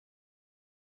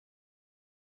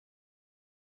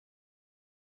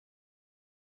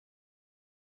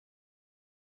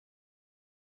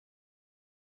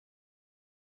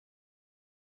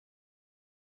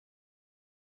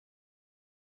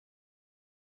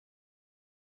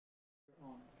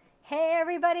Hey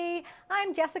everybody,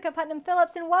 I'm Jessica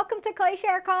Putnam-Phillips and welcome to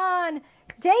ClayShareCon,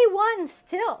 day one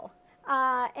still.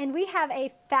 And we have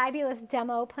a fabulous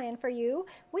demo planned for you.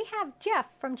 We have Jeff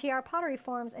from GR Pottery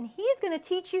Forms and he's going to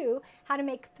teach you how to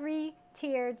make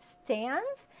three-tiered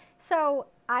stands. So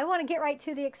I want to get right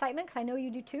to the excitement because I know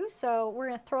you do too. So we're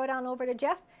going to throw it on over to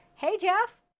Jeff. Hey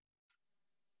Jeff.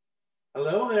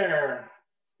 Hello there.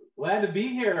 Glad to be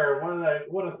here.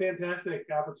 What a fantastic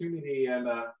opportunity, and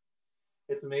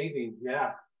it's amazing.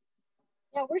 Yeah.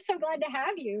 Yeah, we're so glad to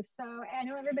have you. So I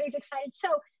know everybody's excited. So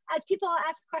as people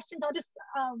ask questions, I'll just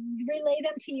relay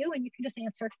them to you and you can just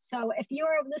answer. So if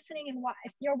you're listening and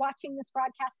if you're watching this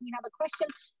broadcast and you have a question,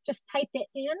 just type it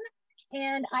in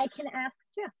and I can ask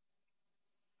Jeff.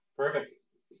 Perfect.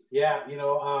 Yeah.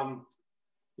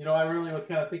 I really was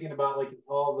kind of thinking about like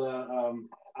all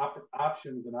the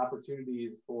options and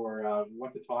opportunities for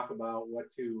what to talk about, what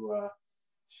to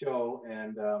show,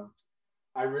 and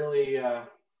I really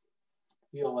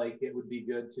feel like it would be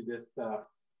good to just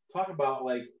talk about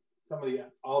like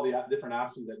all the different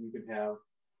options that you can have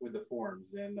with the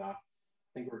forms. And I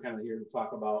think we're kind of here to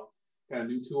talk about kind of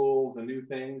new tools and new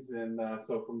things. And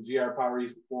so from GR Power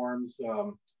Forms,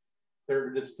 there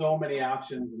are just so many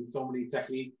options and so many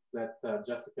techniques that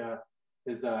Jessica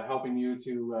is helping you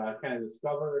to kind of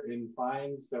discover and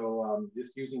find. So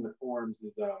just using the forms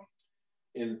is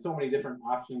in so many different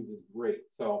options is great.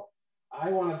 So I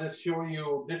want to just show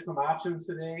you just some options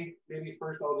today. Maybe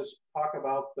first I'll just talk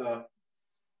about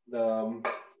the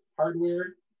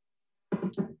hardware.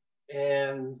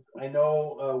 And I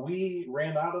know we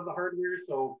ran out of the hardware,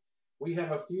 so we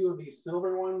have a few of these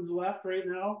silver ones left right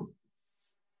now.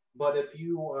 But if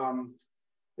you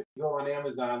go on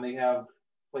Amazon, they have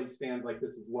plate stands like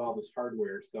this as well, this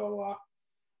hardware. So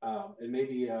and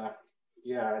maybe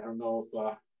yeah, I don't know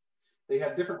if they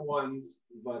have different ones,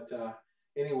 but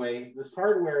anyway, this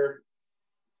hardware,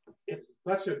 it's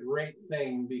such a great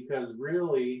thing because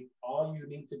really all you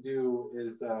need to do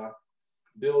is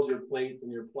build your plates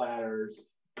and your platters,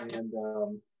 and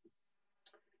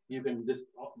you can just,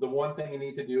 the one thing you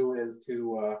need to do is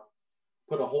to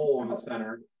put a hole in the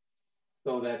center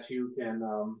so that you can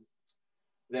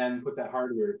then put that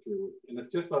hardware through. And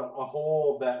it's just a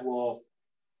hole that will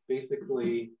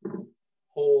basically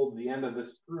hold the end of the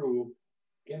screw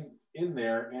in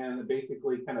there, and it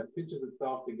basically kind of pinches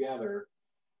itself together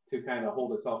to kind of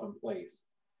hold itself in place.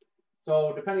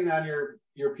 So depending on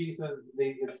your pieces,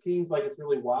 it seems like it's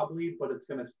really wobbly, but it's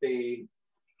going to stay.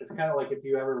 It's kind of like if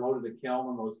you ever loaded a kiln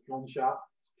and those kiln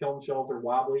shelves are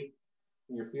wobbly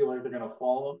and your feelers are going to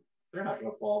fall. They're not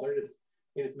going to fall.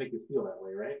 They just make you feel that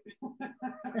way, right?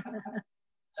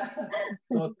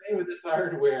 So same with this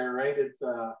hardware, right?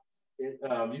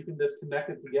 You can just connect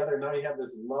it together. Now you have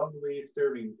this lovely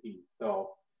serving piece.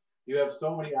 So you have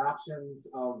so many options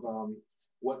of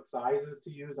what sizes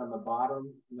to use on the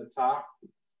bottom and the top.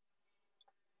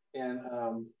 And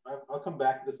I'll come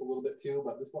back to this a little bit too,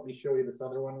 but just let me show you this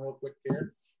other one real quick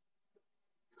here.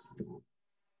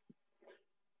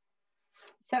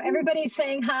 So everybody's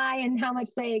saying hi and how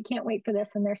much they can't wait for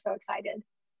this and they're so excited.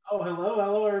 Oh,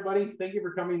 hello everybody. Thank you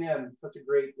for coming in. Such a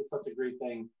great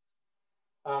thing.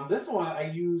 This one I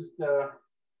used, I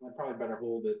probably better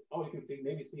hold it. Oh, you can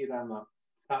maybe see it on the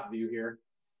top view here.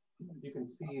 You can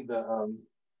see the,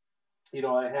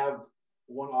 I have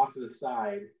one off to the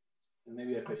side, and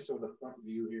maybe if I show the front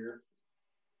view here.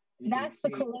 That's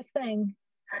the coolest thing.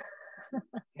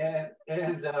 and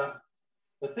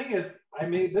the thing is, I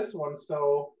made this one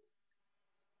so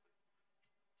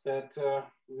that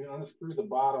we unscrew the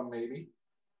bottom maybe.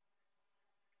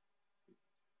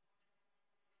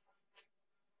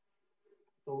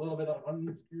 A little bit of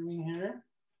unscrewing here.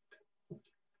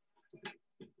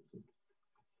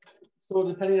 So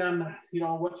depending on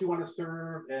what you want to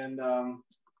serve and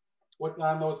what's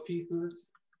on those pieces,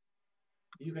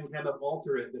 you can kind of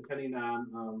alter it depending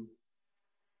on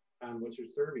what you're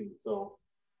serving. So,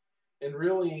 and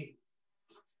really,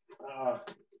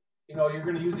 you're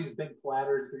going to use these big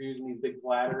platters. If you're using these big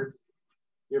platters,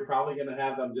 you're probably going to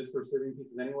have them just for serving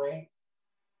pieces anyway.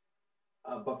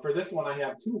 But for this one, I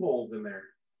have two holes in there.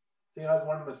 See, it has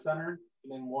one in the center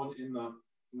and then one in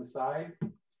the side.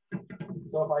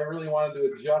 So if I really wanted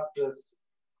to adjust this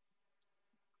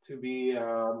to be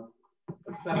a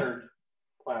centered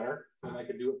platter, then I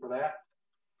could do it for that.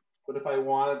 But if I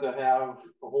wanted to have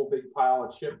a whole big pile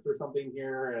of chips or something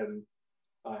here and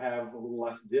have a little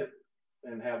less dip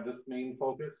and have this main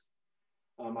focus,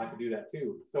 I could do that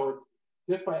too. So it's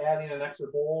just by adding an extra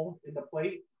hole in the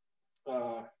plate,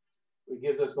 it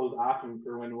gives us those options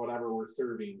for whatever we're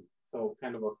serving. So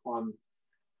kind of a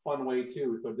fun way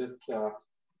too. So just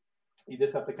you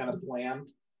just have to kind of plan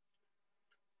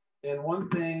And one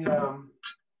thing,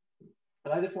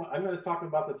 and I'm going to talk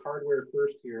about this hardware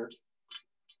first here,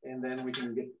 and then we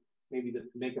can get maybe to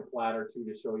make a flat or two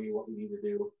to show you what we need to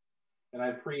do. And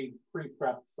I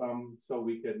pre-prepped some so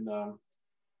we can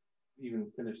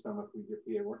even finish them if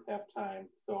we have time.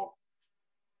 So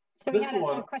we had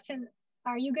a question.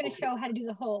 Are you going to show how to do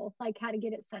the hole, like how to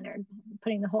get it centered,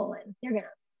 putting the hole in? You're going to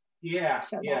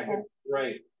show that, good,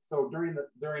 right. So during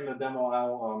the demo,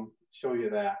 I'll show you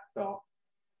that. So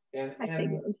and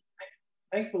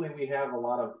thankfully we have a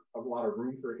lot of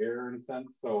room for error in a sense,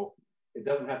 so it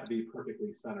doesn't have to be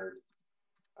perfectly centered.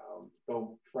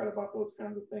 Don't fret about those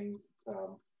kinds of things,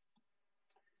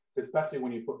 especially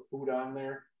when you put food on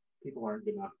there. People aren't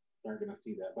gonna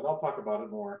see that, but I'll talk about it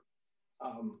more.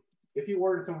 If you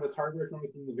ordered some of this hardware from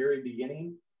us in the very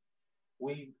beginning,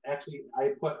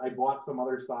 I bought some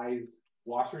other size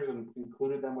washers and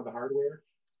included them with the hardware,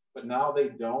 but now they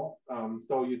don't.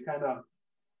 So you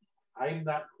I'm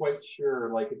not quite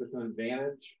sure, like, if it's an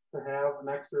advantage to have an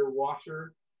extra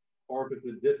washer or if it's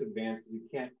a disadvantage because you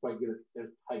can't quite get it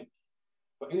as tight.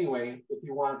 But anyway, if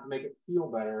you wanted to make it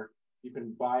feel better, you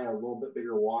can buy a little bit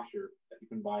bigger washer that you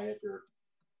can buy at your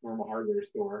normal hardware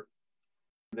store.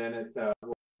 And then it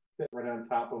will fit right on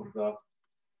top of the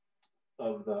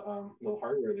little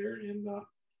hardware there and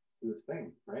do its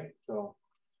thing, right? So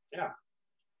yeah.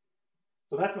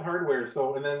 So that's the hardware.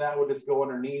 So, and then that would just go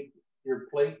underneath your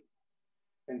plate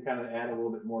and kind of add a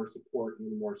little bit more support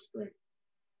and more strength.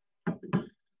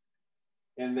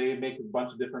 And they make a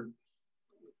bunch of different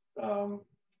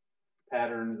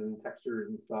patterns and textures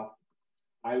and stuff.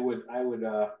 I would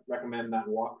recommend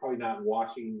probably not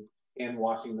hand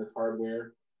washing this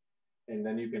hardware, and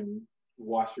then you can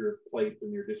wash your plates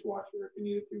in your dishwasher if you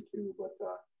needed to too. But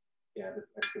yeah, this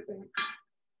extra thing.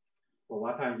 Well, a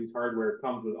lot of times these hardware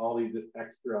comes with all these just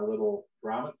extra little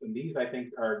grommets, and these I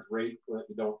think are great so that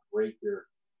you don't break your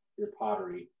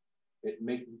pottery. It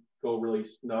makes it go really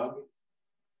snug.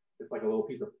 It's like a little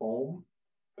piece of foam,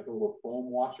 like a little foam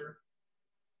washer,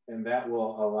 and that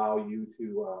will allow you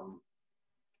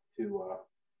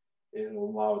it'll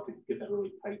allow it to get that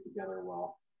really tight together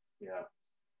well. Yeah.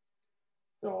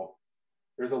 So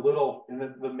there's a little, and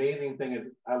the amazing thing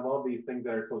is I love these things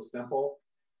that are so simple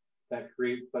that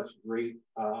create such great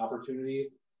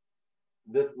opportunities.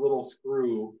 This little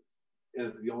screw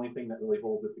is the only thing that really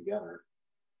holds it together.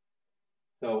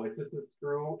 So it's just a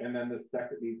screw and then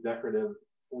these decorative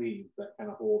sleeves that kind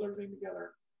of hold everything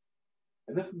together.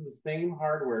 And this is the same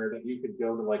hardware that you could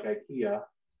go to like IKEA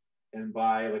and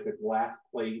buy like a glass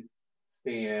plate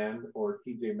stand or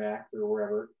TJ Maxx or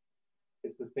wherever.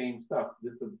 It's the same stuff.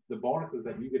 The bonus is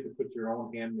that you get to put your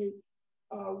own handmade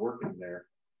work in there.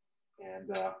 And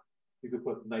you could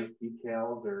put nice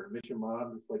decals or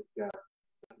Mishima, just like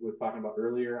we were talking about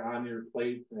earlier, on your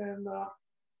plates, and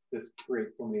this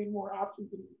creates so many more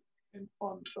options and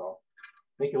fun. So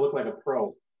make you look like a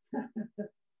pro,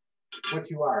 which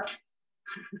you are.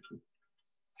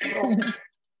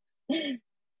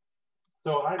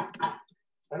 So I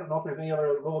don't know if there's any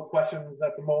other little questions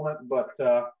at the moment, but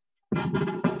a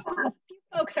few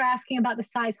folks are asking about the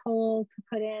size hole to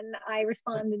put in. I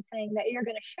responded saying that you're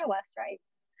going to show us, right?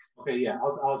 Okay, yeah,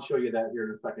 I'll show you that here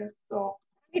in a second. So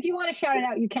if you want to shout it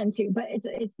out, you can too, but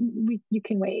you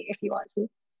can wait if you want to.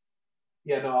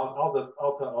 Yeah, no, I'll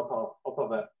tell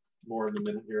that more in a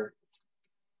minute here.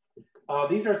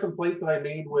 These are some plates that I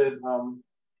made with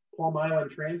Plum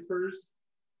Island Transfers.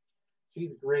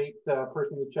 She's a great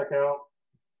person to check out,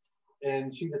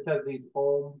 and she just has these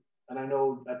foam. And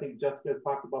I think Jessica has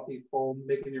talked about these foam,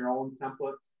 making your own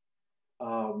templates,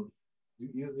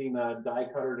 using a die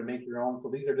cutter to make your own. So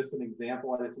these are just an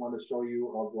example. I just wanted to show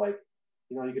you of, like,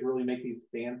 you could really make these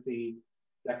fancy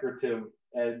decorative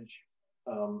edge,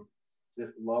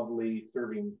 this lovely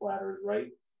serving platters, right?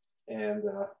 And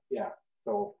yeah,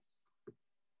 so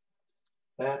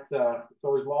that's so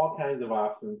there's all kinds of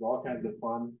options, all kinds of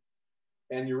fun,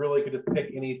 and you really could just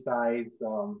pick any size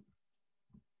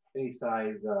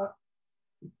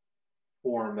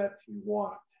form that you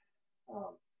want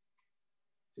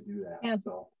to do that. Yeah.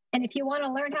 So. And if you want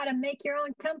to learn how to make your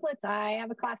own templates, I have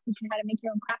a class teaching how to make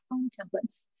your own craft foam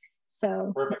templates.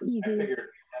 So Perfect. It's easy. I figured.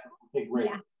 Okay, great.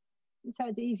 Yeah, so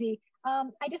it's easy.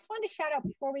 I just wanted to shout out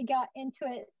before we got into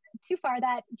it too far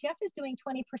that Jeff is doing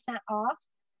 20% off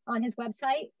on his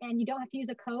website, and you don't have to use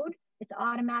a code. It's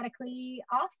automatically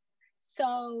off.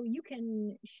 So you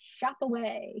can shop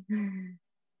away.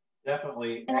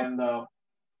 Definitely. Go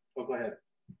ahead.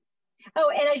 Oh,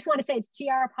 and I just want to say it's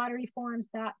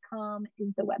grpotteryforms.com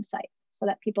is the website so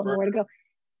that people know where to go.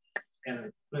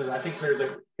 And I think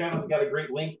Kevin's got a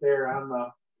great link there on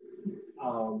the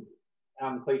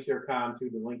on ClayShareCon too,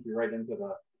 the link you right into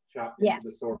the shop, Yes. into the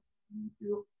store.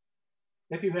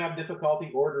 If you have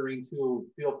difficulty ordering too,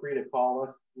 feel free to call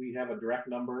us. We have a direct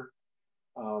number.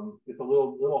 It's a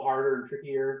little harder and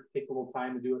trickier. It takes a little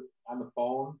time to do it on the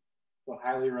phone. So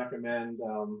I highly recommend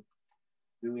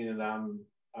doing it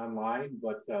online.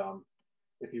 But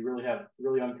if you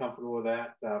really uncomfortable with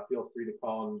that, feel free to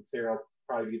call, and Sarah will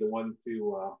probably be the one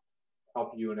to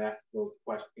help you and answer those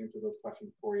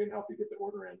questions for you and help you get the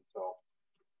order in.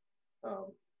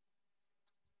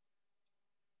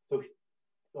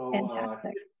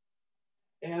 Fantastic.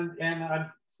 And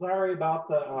I'm sorry about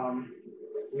the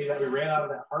we ran out of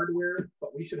that hardware,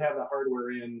 but we should have the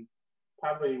hardware in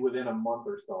probably within a month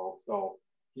or so. So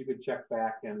you could check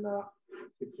back and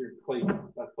get your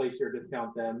ClayShare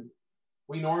discount then.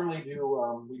 We normally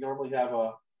have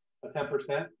a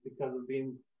 10% because of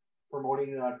being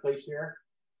promoting ClayShare.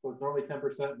 So it's normally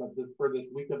 10%, but for this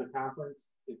week of the conference,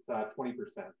 it's 20%.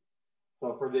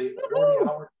 So for the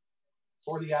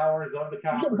 40 hours of the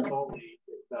conference only,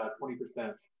 it's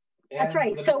 20%. That's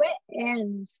right. So it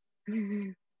ends.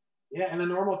 Yeah, and the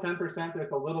normal 10%,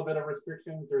 there's a little bit of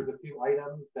restrictions. There's a few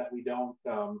items that we don't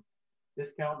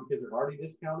discount because they're already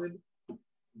discounted,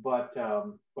 but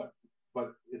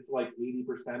it's like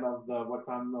 80% of what's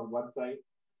on the website.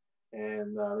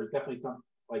 And there's definitely some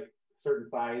like certain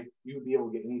size. You would be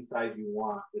able to get any size you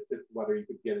want. It's just whether you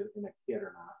could get it in a kit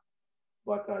or not.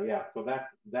 But yeah, so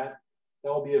that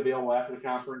will be available after the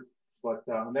conference. But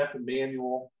and that's a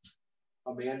manual.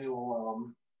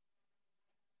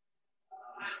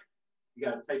 You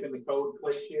got to type in the code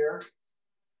ClayShare.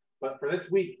 But for this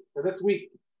week,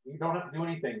 you don't have to do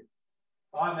anything.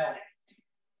 Automatic.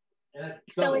 And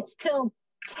so it's till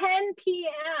 10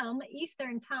 p.m.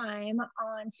 Eastern time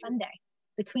on Sunday,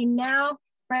 between now,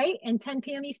 right, and 10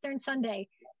 p.m. Eastern Sunday.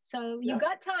 So you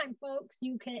got time, folks.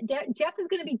 You can. Jeff is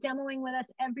going to be demoing with us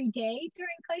every day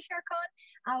during ClayShareCon.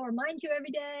 I'll remind you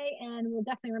every day, and we'll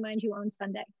definitely remind you on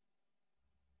Sunday.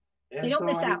 So you don't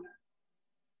miss out.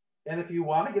 And if you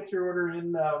want to get your order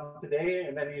in today,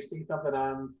 and then you see something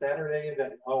on Saturday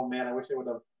that, oh man, I wish I would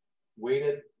have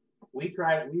waited. We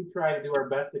try to do our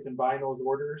best to combine those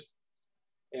orders,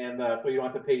 and so you don't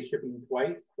have to pay shipping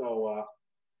twice. So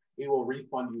we will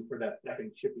refund you for that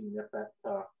second shipping if that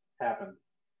happened.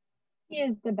 He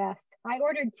is the best. I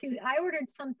ordered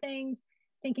some things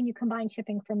thinking you combined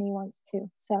shipping for me once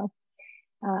too. So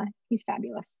he's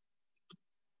fabulous.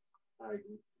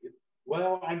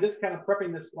 Well, I'm just kind of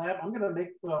prepping this slab. I'm going to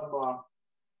make some,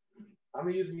 I'm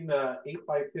using the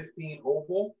 8x15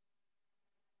 oval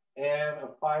and a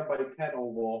 5x10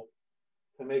 oval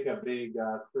to make a big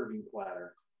serving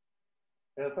platter.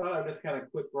 And I thought I'd just kind of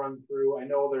quick run through. I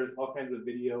know there's all kinds of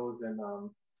videos and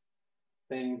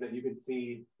things that you can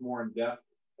see more in depth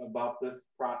about this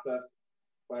process.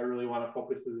 What I really want to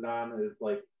focus it on is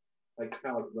like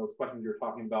kind of like those questions you're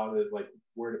talking about is like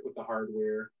where to put the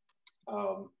hardware,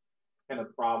 kind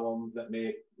of problems that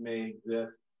may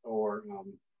exist, or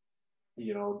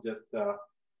you know, just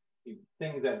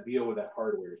things that deal with that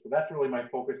hardware. So that's really my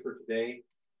focus for today.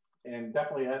 And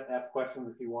definitely ask questions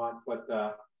if you want, but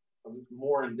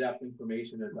more in-depth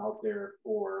information is out there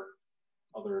for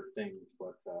other things.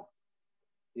 But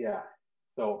yeah,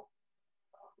 so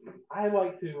I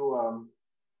like to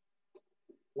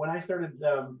when I started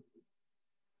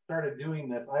doing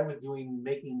this, I was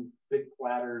making big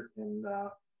platters and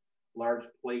large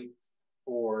plates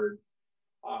for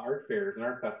art fairs and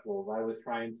art festivals. I was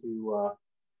trying to,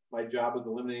 my job was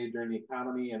eliminated during the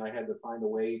economy, and I had to find a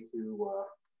way to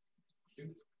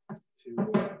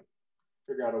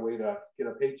figure out a way to get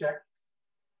a paycheck.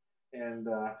 And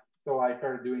so I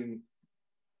started doing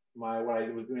what I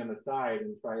was doing on the side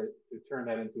and try to turn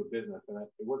that into a business. And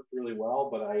it worked really well,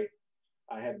 but I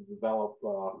had to develop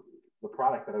the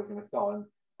product that I was going to sell. And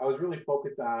I was really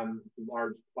focused on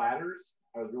large platters.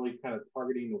 I was really kind of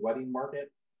targeting the wedding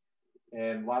market.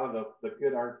 And a lot of the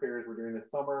good art fairs were during the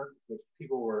summer, which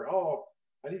people were, oh,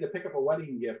 I need to pick up a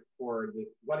wedding gift for this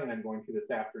wedding I'm going to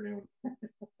this afternoon.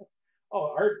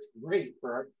 Oh, art's great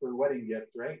for wedding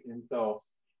gifts, right? And so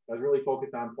I was really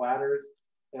focused on platters,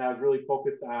 and I was really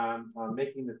focused on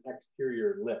making this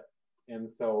exterior lip. And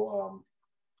so,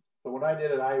 so when I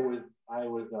did it, I was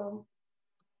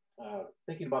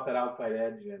thinking about that outside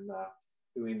edge and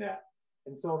doing that.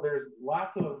 And so there's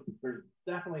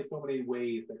definitely so many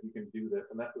ways that you can do this,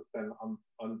 and that's what's been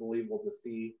unbelievable to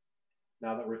see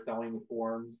now that we're selling the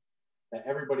forms, that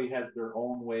everybody has their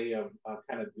own way of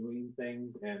kind of doing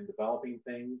things and developing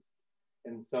things.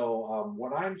 And so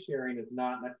what I'm sharing is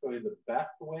not necessarily the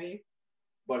best way,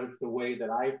 but it's the way that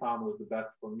I found was the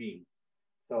best for me.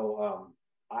 So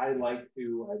I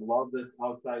love this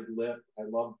outside lip. I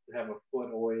love to have a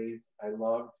foot always. I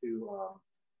love to,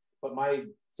 but my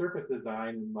surface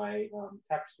design and my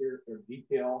texture or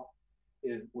detail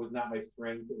was not my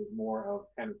strength. It was more of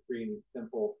kind of creating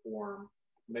simple form,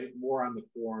 more on the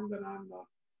form than on the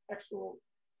actual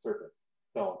surface.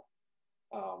 So,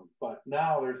 but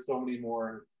now there's so many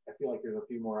more. I feel like there's a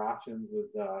few more options with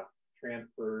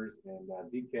transfers and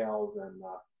decals and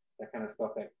that kind of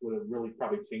stuff that would have really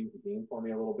probably changed the game for me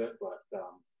a little bit. But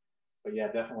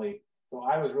yeah, definitely. So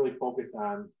I was really focused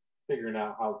on figuring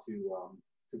out how to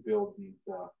build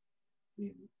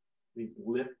these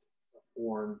lift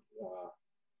formed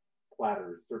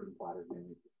platters, serving platters.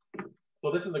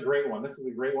 So this is a great one. This is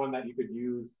a great one that you could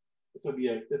use. This would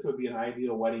be an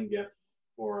ideal wedding gift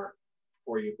for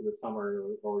you for the summer,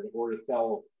 or to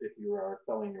sell if you are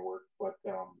selling your work. But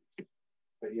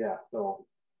yeah, so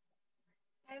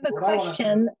I have a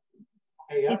question.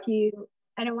 Okay, yeah.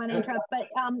 I don't want to interrupt, but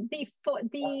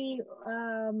you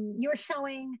were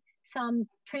showing some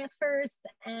transfers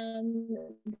and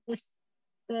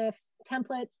the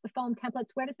templates, the foam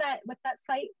templates. What's that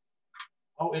site?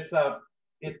 Oh, it's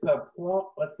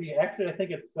let's see. Actually, I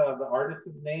think it's the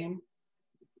artist's name.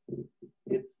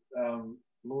 It's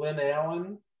Melinda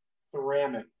Allen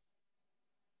Ceramics.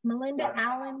 Melinda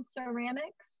Allen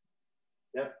Ceramics.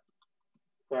 Yep.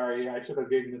 Sorry, I should have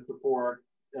given this before.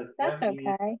 That's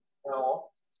okay.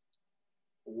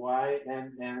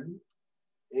 MeLYNNALLEN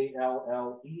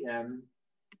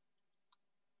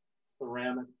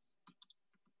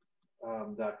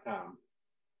ceramics.com.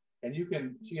 And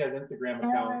she has Instagram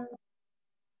accounts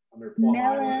under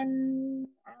Allen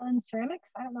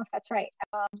Ceramics. I don't know if that's right.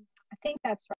 I think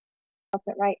that's right. That's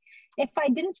it right. If I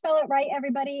didn't spell it right,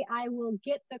 everybody, I will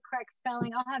get the correct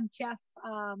spelling. I'll have Jeff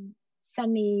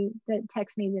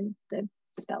text me the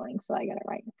spelling so I got it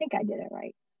right. I think I did it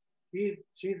right. She's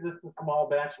just a small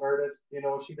batch artist. You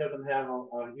know, she doesn't have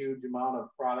a huge amount of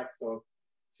product, so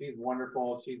she's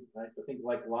wonderful. She's, I think,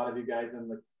 like a lot of you guys in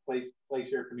the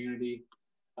PlayShare community,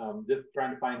 just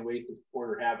trying to find ways to support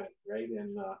her habit, right?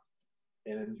 And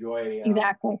enjoy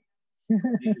exactly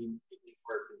making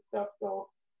work and stuff. So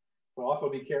also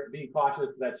be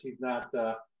cautious that she's not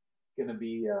going to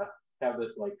be have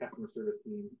this like customer service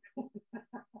team.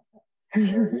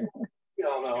 You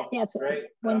all know, yeah, it's right?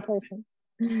 One person.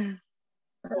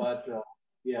 But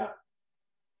yeah,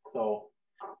 so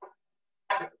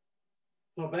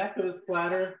back to this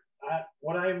platter.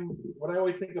 What I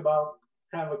always think about,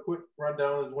 kind of a quick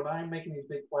rundown, is when I'm making these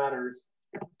big platters,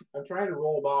 I'm trying to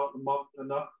roll about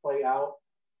enough clay out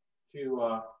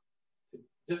to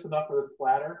just enough for this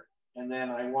platter, and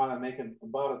then I want to make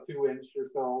about a 2-inch or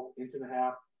so, 1.5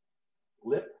 inch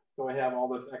lip, so I have all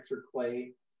this extra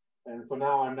clay, and so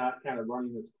now I'm not kind of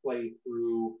running this clay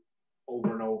through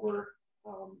over and over.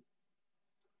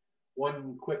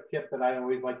 One quick tip that I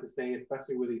always like to say,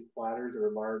 especially with these platters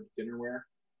or large dinnerware,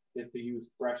 is to use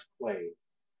fresh clay.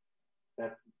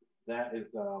 That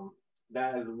is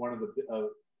one of the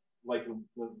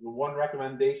the one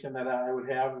recommendation that I would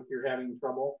have if you're having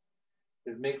trouble,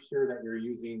 is make sure that you're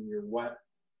using your wet,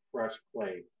 fresh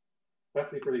clay,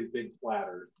 especially for these big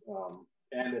platters.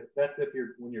 And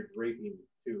when you're draping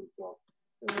too. So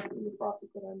in the process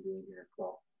that I'm doing here,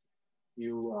 so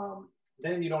you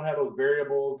then you don't have those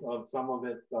variables of some of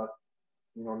it's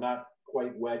not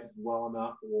quite wedged well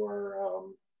enough, or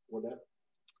whatever.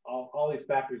 All these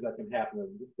factors that can happen,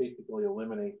 and just basically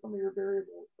eliminate some of your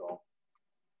variables.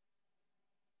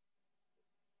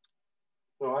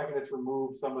 So I can just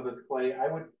remove some of this clay. I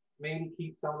would maybe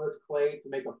keep some of this clay to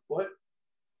make a foot,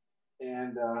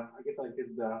 and I guess I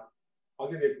could.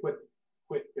 I'll give you a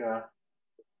quick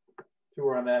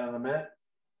tour on that in a minute.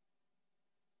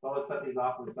 So let's set these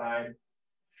off to the side.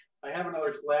 I have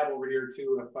another slab over here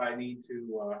too if I need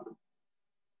to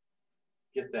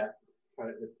get that,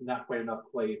 but it's not quite enough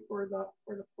clay for the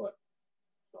foot.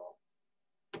 So,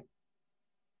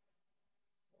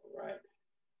 all right.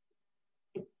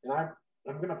 And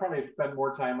I'm going to probably spend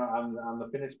more time on the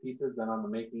finished pieces than on the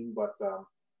making, but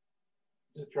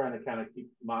just trying to kind of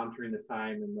keep monitoring the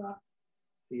time and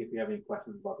see if you have any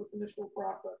questions about this initial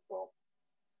process. So,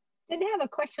 did have a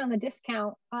question on the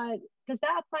discount. Does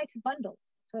that apply to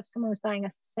bundles? So if someone was buying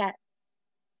a set,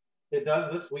 it does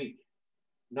this week.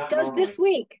 This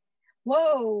week.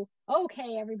 Whoa.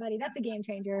 Okay, everybody, that's a game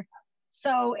changer.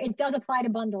 So it does apply to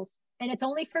bundles, and it's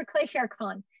only for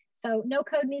ClayShareCon. So no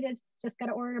code needed. Just got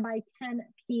to order by 10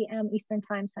 p.m. Eastern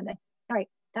time Sunday. All right,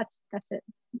 that's it.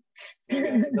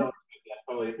 Okay. No,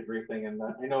 totally, it's a great thing, and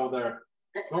I know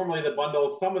normally the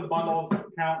bundles. Some of the bundles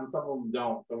count and some of them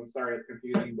don't. So I'm sorry it's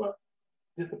confusing, but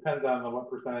it just depends on what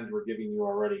percentage we're giving you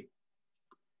already.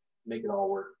 make it all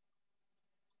work.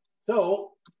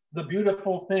 So the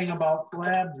beautiful thing about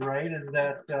slabs, right, is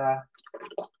that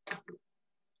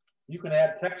you can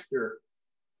add texture.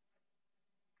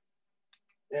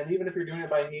 And even if you're doing it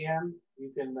by hand,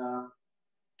 you can,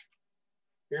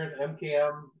 here's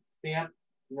MKM stamp.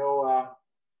 You know, I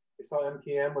saw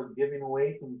MKM was giving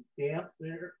away some stamps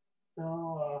there.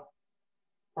 So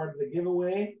part of the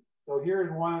giveaway. So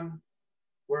here's one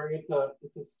where it's a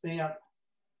stamp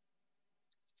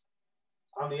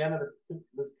on the end of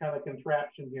this kind of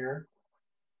contraption here.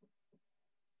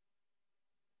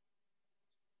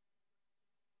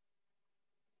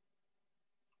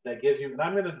 That gives you, and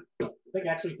I'm gonna, I think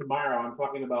actually tomorrow I'm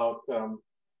talking about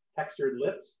textured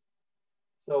lips.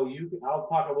 So I'll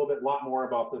talk a lot more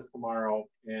about this tomorrow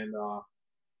and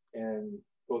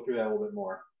go through that a little bit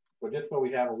more. But just so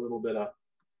we have a little bit of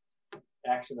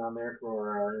action on there for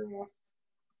our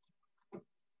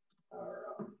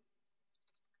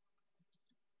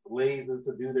lasers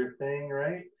to do their thing,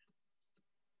 right?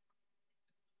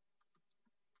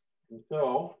 And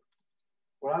so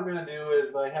what I'm going to do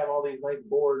is I have all these nice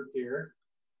boards here.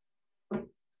 And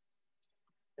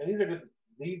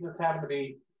these just happen to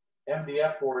be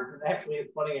MDF boards. And actually,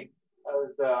 it's funny,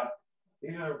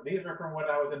 these are from when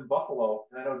I was in Buffalo.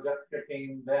 And I know Jessica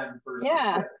came then for.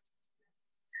 Yeah.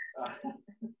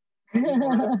 We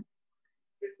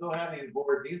still have these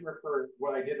boards. These were for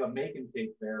what I did a make and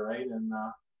take there, right?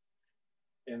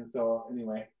 And so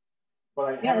anyway, but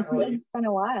I haven't really. It's been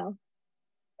a while.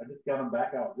 I just got them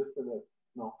back out just for this.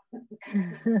 No.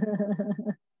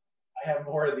 I have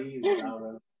more of these now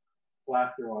than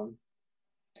plaster ones.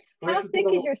 So How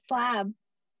thick is your slab?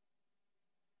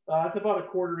 It's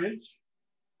about 1/4 inch.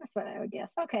 That's what I would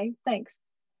guess. Okay, thanks.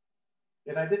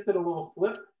 And I just did a little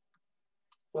flip.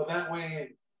 So that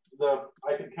way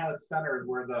I can kind of center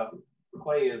where the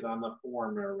clay is on the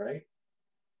form there, right?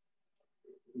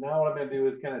 Now what I'm gonna do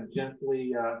is kind of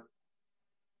gently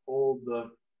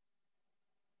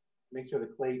make sure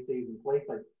the clay stays in place,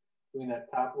 like doing that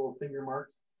top little finger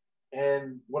marks.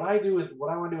 And what I want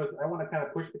to do is I want to kind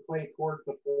of push the clay towards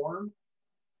the form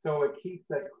so it keeps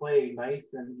that clay nice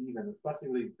and even, especially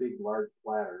with these big, large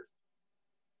platters.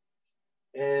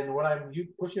 And when I'm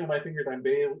pushing with my fingers, I'm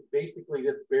basically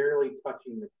just barely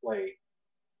touching the clay.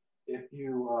 If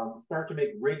you start to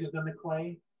make ridges in the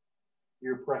clay,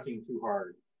 you're pressing too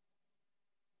hard.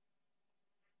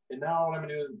 And now what I'm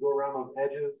gonna do is go around those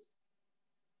edges.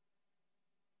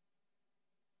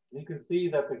 You can see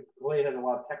that the clay has a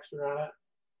lot of texture on it.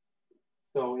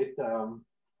 So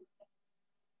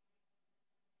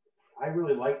I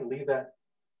really like to leave that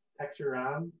texture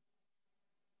on.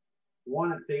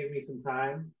 One, it saves me some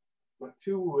time, but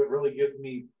two, it really gives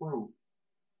me proof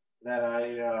that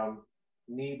I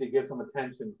need to give some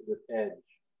attention to this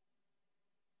edge.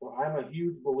 So I'm a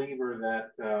huge believer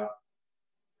that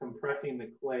compressing the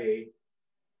clay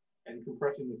in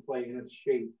its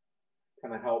shape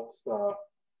kind of helps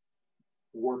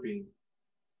warping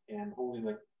and holding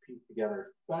the piece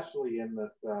together, especially in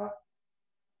this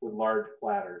with large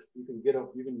platters. You can do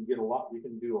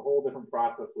a whole different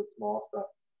process with small stuff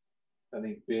than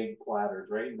these big platters,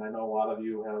 right? And I know a lot of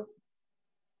you have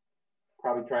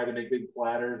probably tried to make big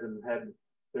platters and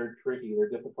they're tricky, they're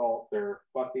difficult, they're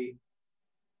fussy.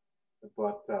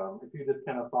 But if you just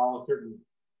kind of follow certain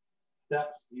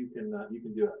steps, you can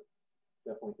do it.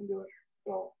 Definitely can do it.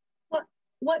 So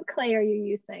what clay are you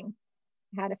using?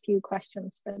 I had a few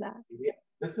questions for that. Yeah,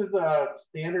 this is a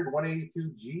standard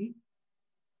 182G.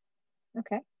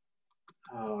 Okay.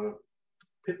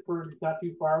 Pittsburgh is not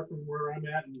too far from where I'm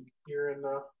at here in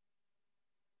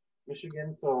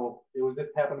Michigan. So it was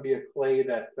just happened to be a clay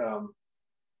that one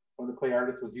of the clay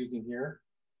artists was using here.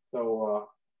 So,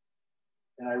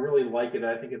 and I really like it.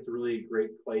 I think it's a really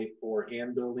great clay for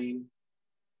hand building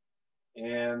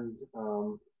and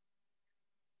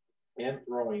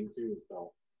throwing too.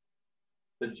 So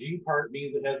the G part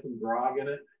means it has some grog in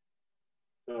it.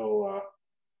 So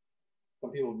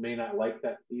some people may not like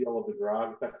that feel of the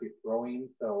grog, especially throwing.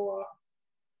 So,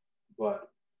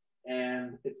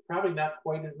 and it's probably not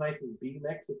quite as nice as B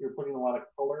mix if you're putting a lot of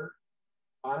color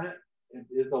on it. It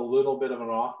is a little bit of an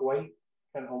off-white,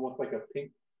 kind of almost like a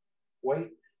pink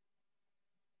white,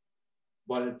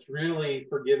 but it's really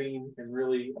forgiving and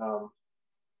really,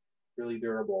 really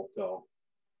durable. So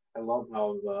I love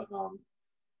how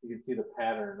you can see the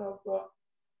pattern of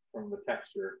from the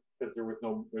texture, because there's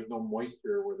no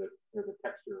moisture where the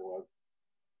texture was.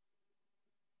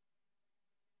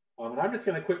 And I'm just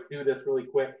going to do this really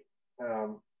quick.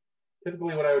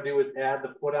 Typically what I would do is add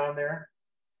the foot on there,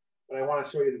 but I want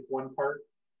to show you this one part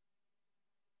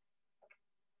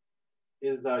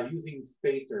is using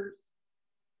spacers.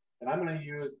 And I'm going to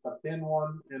use a thin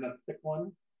one and a thick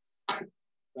one. So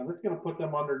I'm just going to put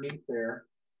them underneath there.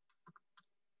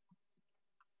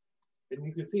 And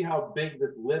you can see how big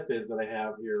this lip is that I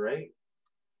have here, right?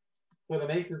 So to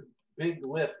make this big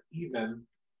lip even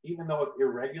though it's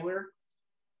irregular,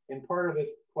 in part of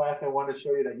this class, I want to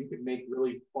show you that you could make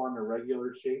really fun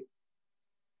irregular shapes.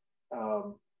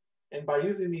 And by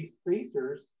using these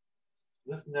spacers,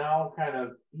 this now kind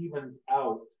of evens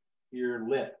out your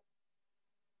lip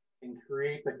and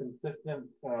creates a consistent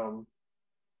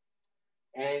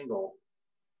angle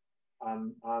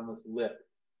on this lip.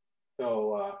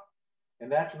 So,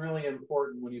 and that's really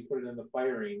important when you put it in the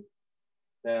firing,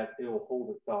 that it will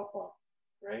hold itself up,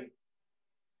 right?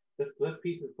 This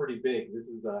piece is pretty big. This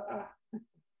is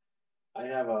I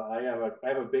have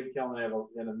a big kiln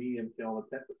and a medium kiln.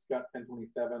 It's at the Scott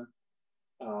 1027.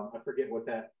 I forget what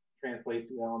that translates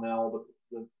to L&L, but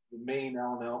the main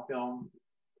L&L kiln.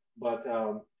 But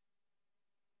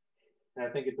I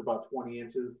think it's about 20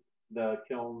 inches, the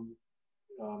kiln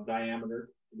diameter,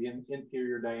 the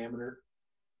interior diameter.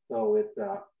 So it's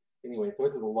anyway, so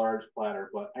this is a large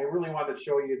platter, but I really wanted to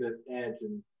show you this edge,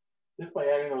 and just by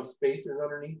adding those spacers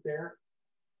underneath there,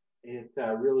 it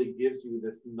really gives you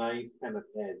this nice kind of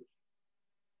edge.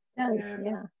 Does,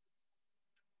 yeah.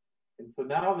 And so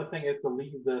now the thing is to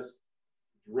leave this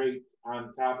draped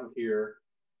on top of here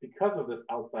because of this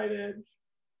outside edge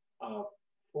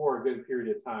for a good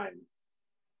period of time.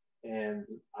 And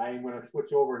I'm going to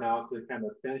switch over now to kind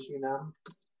of finishing them.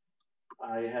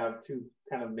 I have two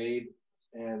kind of made,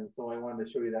 and so I wanted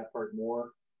to show you that part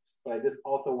more. But I just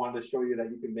also wanted to show you that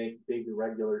you can make big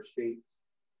irregular shapes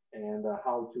and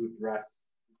how to address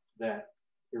that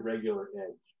irregular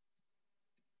edge.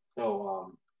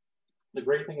 So the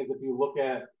great thing is if you look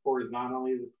at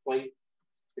horizontally this plate,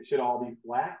 it should all be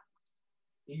flat,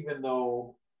 even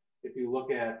though if you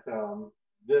look at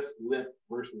this lip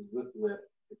versus this lip,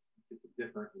 it's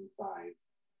different in size.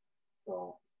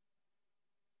 So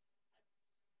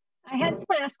I had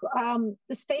someone ask,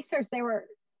 the spacers,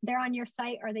 they're on your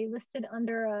site. Are they listed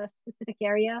under a specific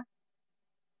area?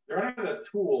 They're under the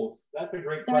tools. That's a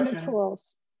great They're question. under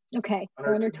tools. Okay,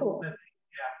 they're under tools. Yeah.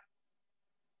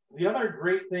 The other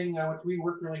great thing, which we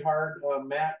worked really hard,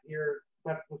 Matt here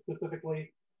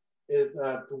specifically, is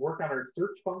to work on our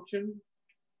search function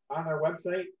on our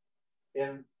website.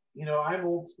 And you know, I'm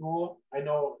old school. I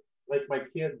know, like my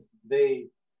kids, they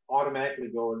automatically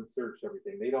go and search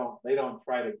everything. They don't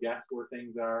try to guess where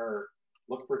things are or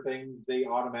look for things. They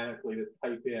automatically just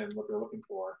type in what they're looking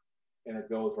for, and it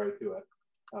goes right to it.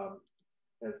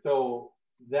 And so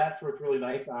that's what's really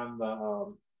nice on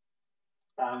our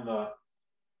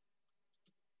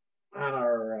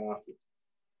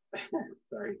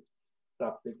sorry,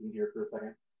 stop thinking here for a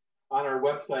second. On our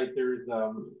website, there's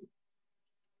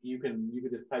you can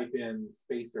just type in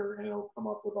spacer and it'll come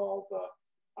up with all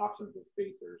the options of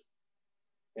spacers.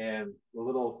 And the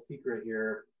little secret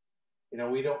here, you know,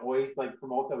 we don't always like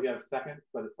promote that we have seconds,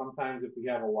 but sometimes if we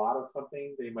have a lot of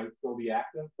something, they might still be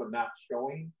active but not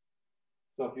showing.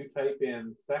 So if you type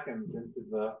in seconds into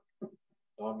the,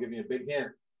 I'll give you a big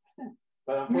hint,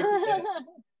 but unfortunately,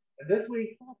 this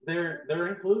week they're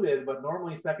included, but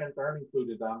normally seconds aren't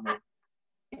included on the.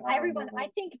 Everyone, I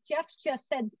think Jeff just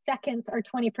said seconds are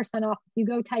 20% off. If you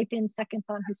go type in seconds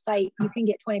on his site, you can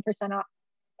get 20% off.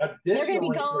 They're going to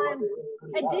be gone.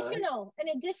 An additional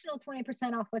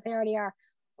 20% off what they already are.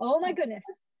 Oh my goodness.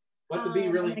 But to be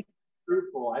really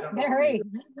truthful, I don't know. Very.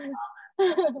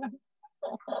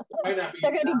 Might not be.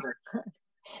 They're going to be.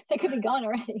 They could be gone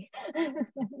already.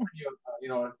 You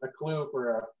know, a clue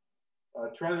for a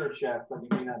treasure chest that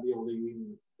you may not be able to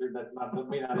even. That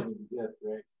may not even exist,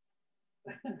 right?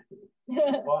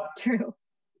 Well, true.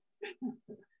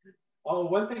 Oh,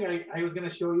 one thing I was going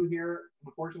to show you here.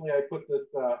 Unfortunately, I put this.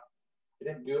 I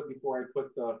didn't do it before I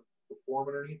put the form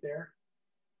underneath there.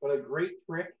 But a great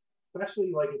trick,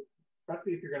 especially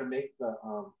if you're going to make the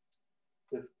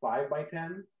this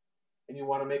 5x10, and you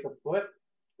want to make a foot.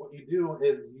 What you do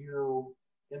is you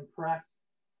impress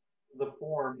the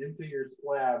form into your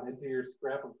slab, into your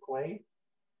scrap of clay,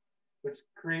 which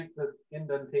creates this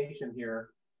indentation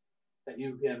here that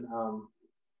you can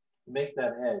make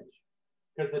that edge.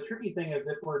 Because the tricky thing is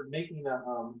if we're making a,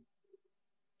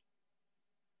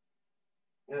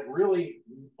 and it really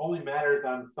only matters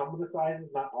on some of the sizes,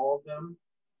 not all of them.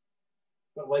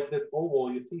 But like this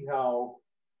oval, you see how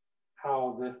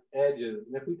this edge is.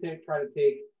 And if we try to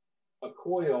take a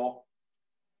coil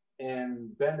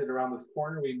and bend it around this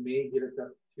corner, we may get it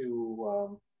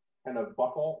to kind of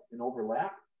buckle and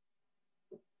overlap.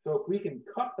 So if we can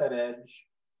cut that edge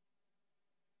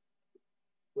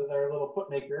with our little foot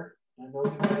maker, I know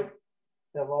you guys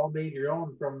have all made your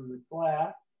own from the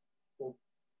class. So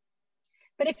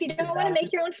But if you you don't can want to have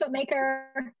make your own foot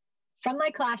maker from my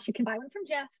class, you can buy one from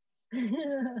Jeff.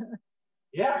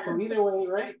 yeah, so either way,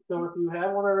 right? So if you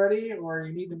have one already or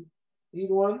you need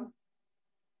one.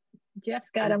 Jeff's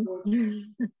got them.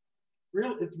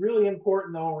 So it's really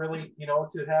important though, really,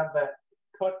 to have that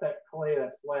cut that clay,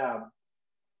 that slab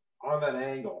on that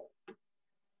angle.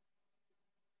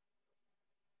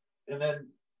 And then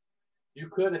you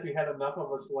could, if you had enough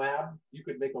of a slab, you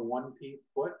could make a one-piece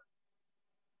foot.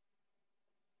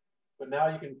 But now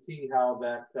you can see how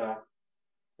that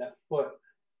foot.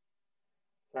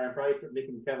 Sorry, I'm probably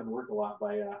making Kevin work a lot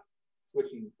by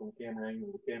switching from camera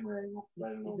angle to camera angle. I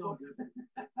don't know.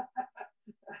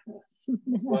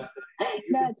 But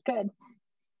no, it's good.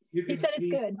 He said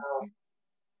it's good.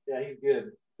 Yeah, he's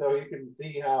good. So you can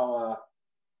see how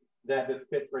that just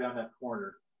fits right on that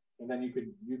corner, and then you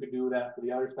could do that for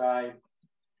the other side.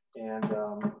 And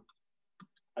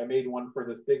I made one for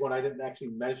this big one. I didn't actually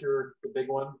measure the big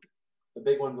one. The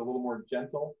big one's a little more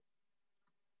gentle,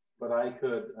 but I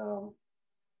could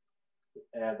just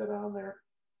add that on there.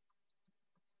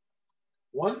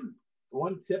 One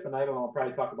tip, and I don't know, I'll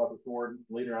probably talk about this more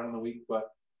later on in the week, but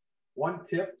one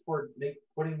tip for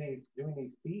doing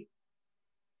these feet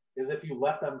is if you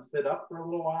let them sit up for a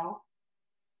little while,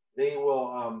 they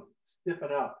will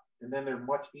stiffen up, and then they're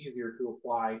much easier to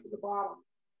apply to the bottom.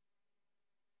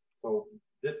 So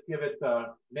just give it,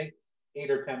 make 8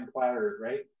 or 10 platters,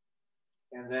 right?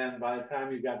 And then by the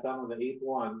time you got done with the 8th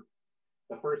one,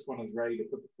 the first one is ready to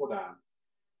put the foot on.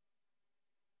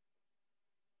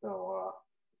 So,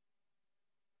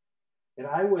 and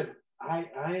I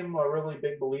am a really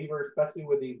big believer, especially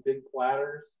with these big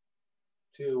platters,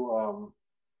 to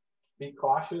be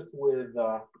cautious with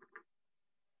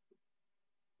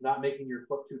not making your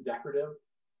foot too decorative,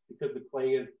 because the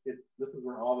clay this is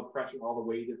where all the pressure, all the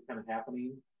weight is kind of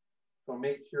happening. So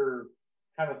make sure,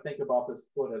 kind of think about this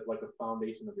foot as like a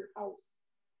foundation of your house,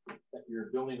 that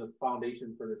you're building this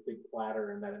foundation for this big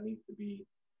platter, and that it needs to be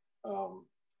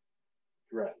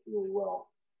dressed really well.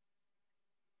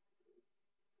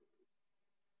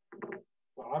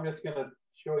 So I'm just going to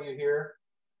show you here.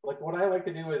 Like what I like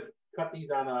to do is cut these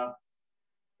on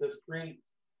the straight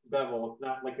bevel. It's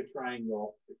not like a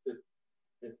triangle.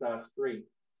 It's straight.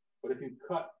 But if you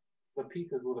cut the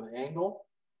pieces with an angle,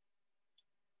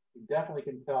 you definitely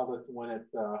can tell this when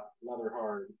it's leather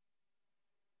hard.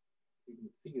 You can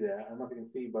see that. I don't know if you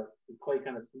can see, but the clay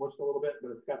kind of smushed a little bit,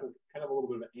 but it's got this kind of a little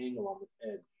bit of an angle on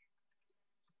this edge.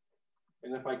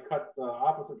 And if I cut the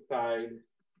opposite side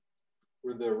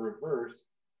with the reverse,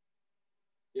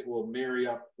 it will marry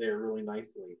up there really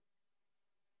nicely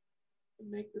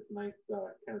and make this nice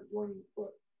kind of joining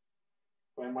foot.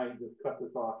 So I might just cut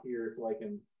this off here so I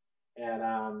can add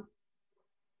on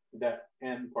that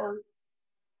end part.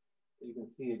 You can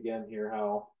see again here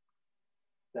how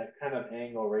that kind of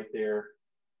angle right there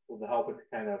will help it to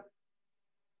kind of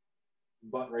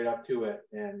butt right up to it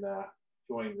and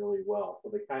join really well. So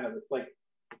they kind of, it's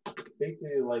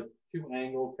basically like two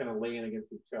angles kind of laying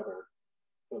against each other.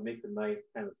 So it makes a nice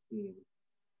kind of seam.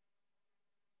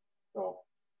 So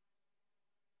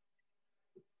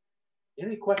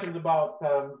any questions about,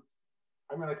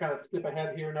 I'm going to kind of skip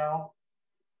ahead here now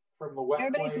from the wet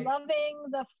Everybody's clay. loving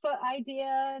the foot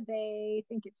idea. They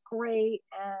think it's great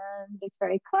and it's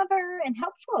very clever and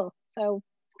helpful. So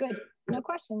it's good. No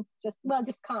questions. Just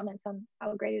comments on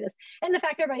how great it is. And the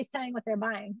fact everybody's telling what they're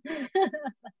buying.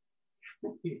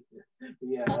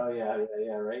 Yeah, oh yeah,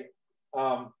 right.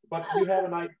 But you have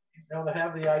an idea, to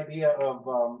have the idea of,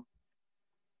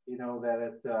 that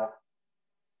it's, I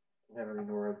don't even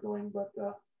know where I was going, but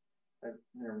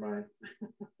never mind.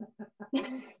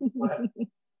 But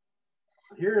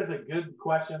here is a good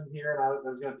question here, and I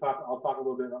was going to I'll talk a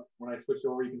little bit when I switch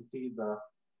over. You can see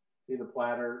the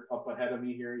platter up ahead of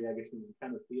me here. Yeah, I guess you can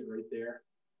kind of see it right there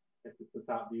if it's the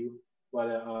top view. But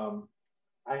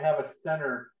I have a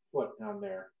center foot on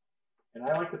there, and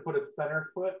I like to put a center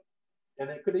foot, and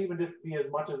it could even just be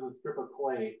as much as a strip of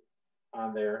clay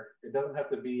on there. It doesn't have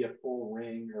to be a full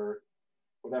ring or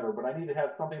whatever, but I need to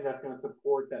have something that's going to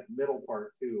support that middle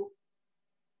part too.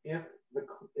 If the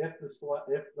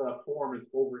form is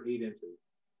over 8 inches,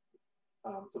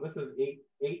 so this is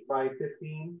 8 by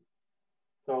 15,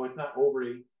 so it's not over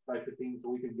 8 by 15, so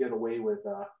we can get away with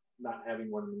not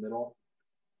having one in the middle.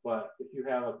 But if you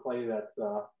have a clay that's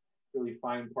really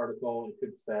fine particle, it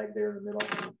could sag there in the middle.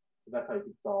 So that's how you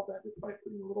can solve that, just by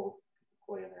putting a little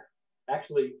clay in there.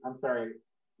 Actually, I'm sorry,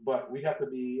 but we have to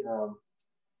be,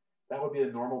 that would be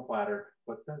a normal platter.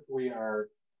 But since we are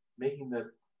making this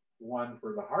one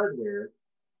for the hardware,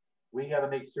 we got to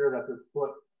make sure that this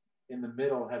foot in the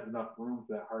middle has enough room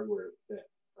for that hardware to fit,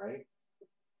 right?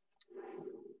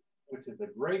 Which is a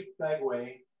great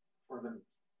segue for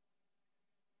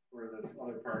this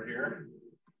other part here.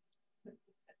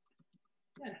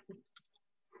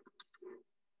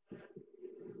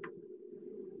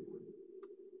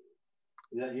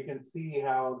 Yeah, you can see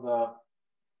how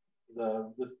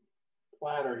this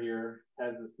platter here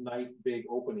has this nice big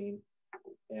opening,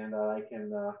 and I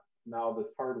can now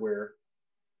this hardware.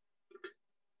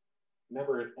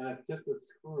 Remember, and it's just a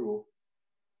screw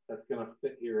that's going to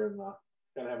fit here, and got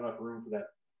to have enough room for that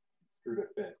screw to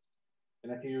fit.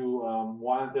 And if you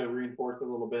wanted to reinforce it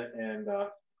a little bit and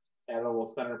add a little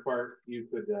center part, you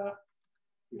could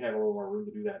you have a little more room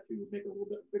to do that too, make it a little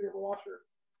bit bigger of a washer.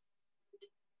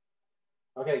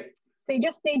 Okay. So you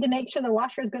just need to make sure the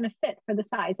washer is going to fit for the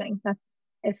sizing. That's,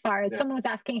 as far as someone was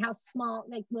asking how small,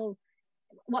 like, well,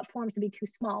 what forms would be too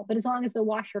small, but as long as the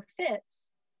washer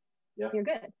fits, you're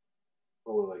good.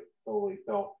 Totally.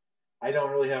 So I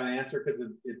don't really have an answer because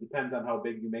it depends on how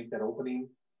big you make that opening.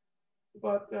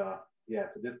 But yeah,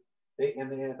 so just at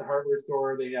the hardware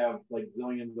store, they have like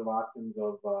zillions of options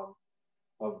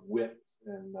of widths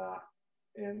and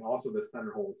also the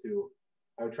center hole too.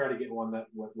 I would try to get one that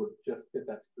would just fit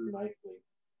that screw nicely.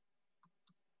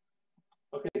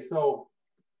 Okay, so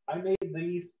I made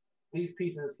these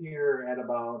pieces here at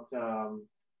about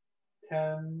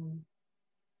 10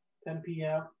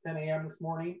 a.m. this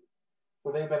morning.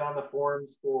 So they've been on the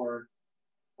forums for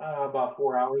about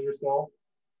 4 hours or so.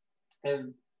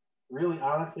 And really,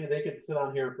 honestly, they could sit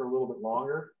on here for a little bit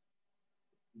longer.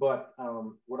 But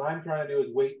what I'm trying to do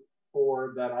is wait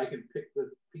for that I can pick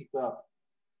this piece up,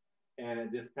 and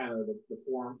it just kind of the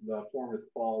form just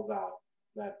falls out.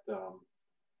 That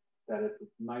it's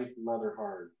nice leather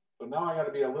hard. So now I got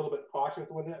to be a little bit cautious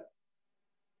with it,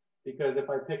 because if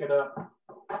I pick it up,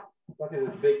 let's say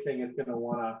this big thing is going to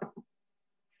want to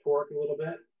torque a little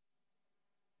bit,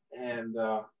 and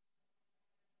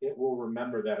it will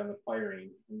remember that in the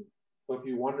firing. And so if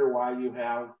you wonder why you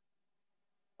have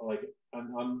like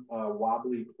an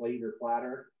wobbly plate or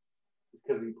platter, it's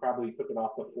because you probably took it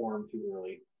off the form too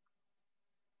early.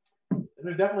 And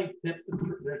there's definitely tips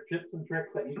and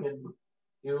tricks that you can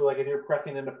do, like if you're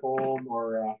pressing into foam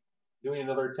or doing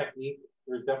another technique.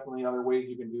 There's definitely other ways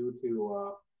you can do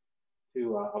to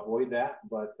avoid that.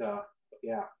 But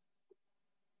yeah,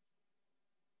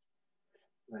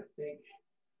 and I think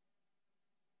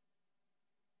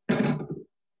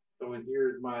so.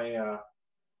 Here's my.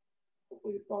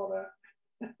 Hopefully you saw that.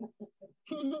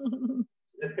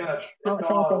 It's gonna. It's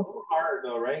all a little hard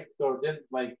though, right? So it didn't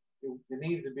like. It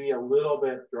needs to be a little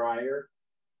bit drier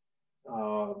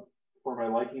for my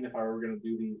liking if I were going to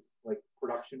do these like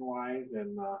production wise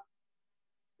and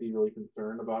be really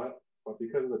concerned about it. But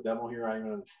because of the demo here, I'm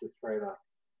going to just try to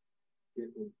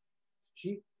get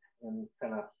cheap and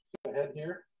kind of skip ahead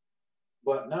here.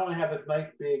 But now I have this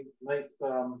nice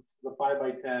the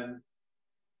 5x10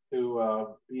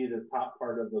 to be the top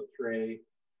part of the tray.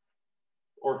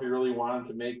 Or if you really wanted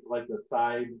to make like the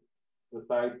side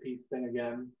piece thing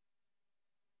again,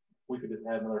 we could just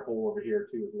add another hole over here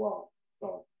too as well.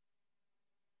 So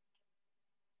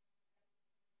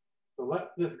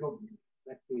let's just go.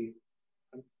 Let's see.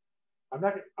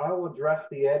 I'll address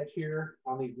the edge here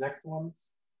on these next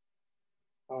ones.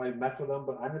 How I mess with them,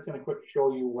 but I'm just going to quick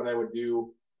show you what I would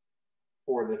do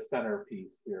for the center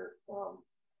piece here.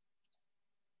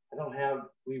 I don't have.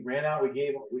 We ran out. We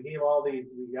gave all these.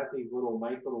 We got these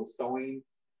nice little sewing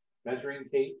measuring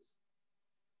tapes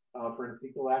for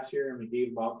Inseca last year, and we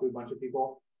gave them out to a bunch of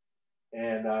people.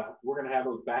 And we're going to have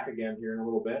those back again here in a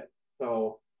little bit.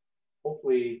 So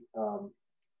hopefully in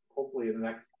the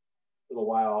next little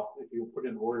while, if you put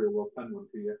in an order, we'll send one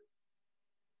to you.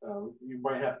 You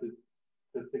might have to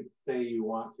say you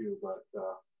want to, but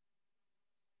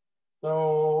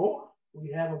so we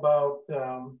have about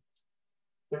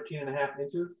 13.5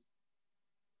 inches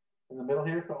in the middle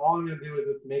here. So all I'm going to do is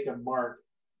just make a mark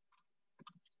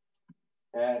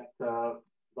at about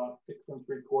 6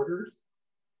 3/4,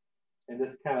 and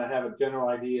just kind of have a general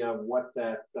idea of what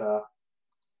that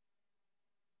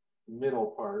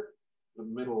middle part, the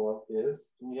middle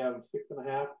is. And we have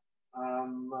 6.5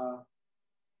 on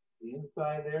the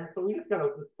inside there. So we just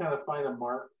gotta kind of find a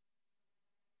mark.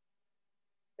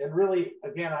 And really,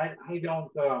 again, I don't.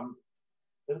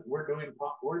 We're doing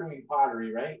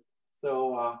pottery, right?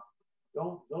 So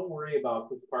don't worry about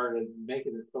this part and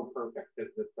making it so perfect,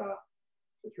 because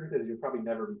the truth is you'll probably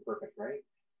never be perfect, right?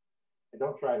 And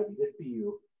don't try to be. Just be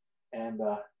you, and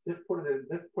just put it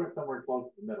somewhere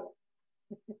close to the middle.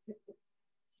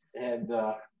 And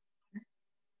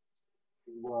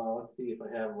well, let's see if I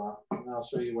have. And I'll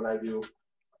show you what I do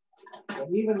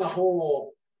And even the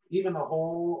hole, you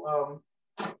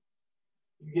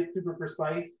get super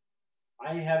precise.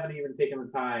 I haven't even taken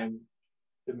the time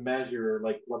to measure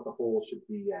like what the hole should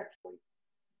be actually.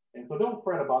 And so don't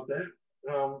fret about that.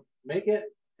 Make it,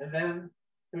 and then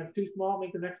if it's too small,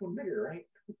 make the next one bigger, right?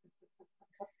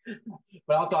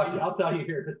 But I'll tell you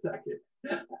here in a second.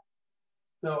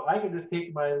 So I can just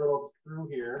take my little screw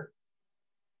here.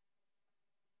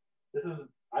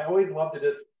 I always love to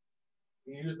just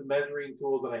use the measuring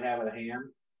tools that I have at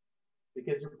hand,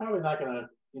 because you're probably not gonna,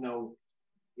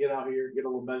 get out here, get a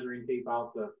little measuring tape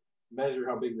out to measure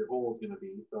how big your hole is gonna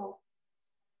be. So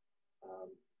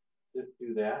just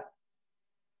do that.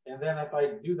 And then if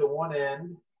I do the one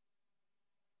end,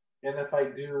 and if I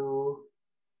do,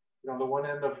 the one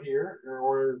end of here,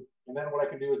 and then what I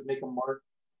can do is make a mark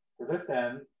for this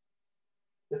end.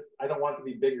 I don't want it to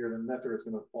be bigger than this, or it's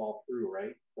going to fall through,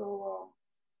 right? So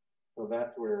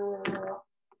that's where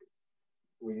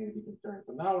we need to be concerned.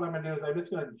 So now what I'm going to do is I'm just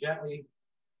going to gently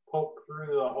poke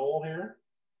through the hole here,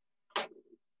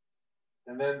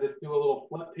 and then just do a little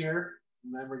flip here,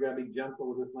 and then we're going to be gentle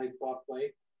with this nice soft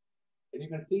plate. And you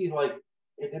can see like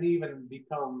it didn't even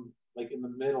become like in the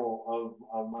middle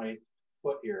of my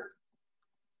foot here.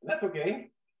 And that's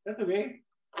okay. That's okay.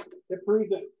 It proves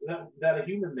that a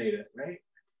human made it, right?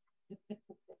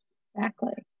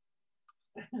 Exactly.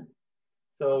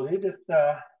 So they just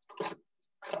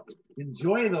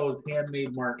enjoy those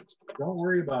handmade marks. Don't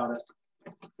worry about it.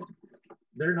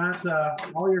 They're not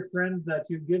all your friends that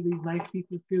you give these nice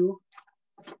pieces to.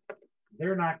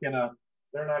 They're not gonna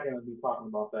be talking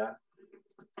about that.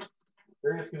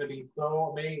 They're just going to be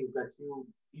so amazed that you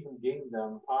even gave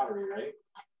them pottery, right?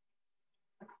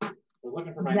 They're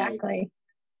looking for my exactly.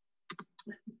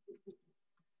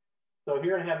 So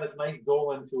here I have this nice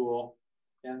Dolan tool,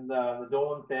 and the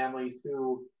Dolan family,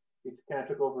 Sue, she kind of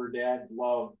took over her dad's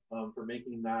love for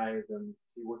making knives, and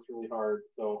she works really hard.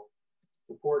 So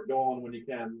support Dolan when you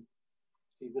can.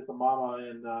 She's just a mama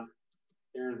in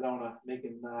Arizona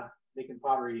making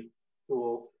pottery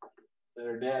tools that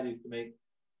her dad used to make.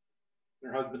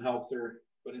 Her husband helps her,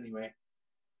 but anyway.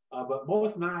 But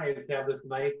most knives have this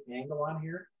nice angle on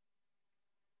here.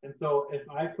 And so if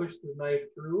I push the knife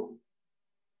through,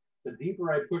 the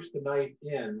deeper I push the knife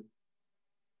in,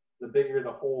 the bigger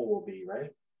the hole will be, right?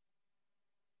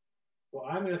 So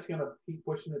I'm just gonna keep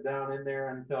pushing it down in there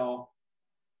until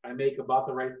I make about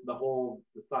the hole,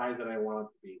 the size that I want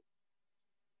it to be.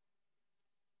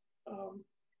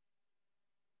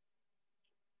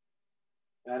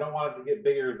 And I don't want it to get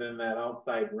bigger than that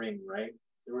outside ring, right?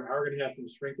 So we are going to have some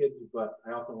shrinkage, but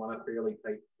I also want a fairly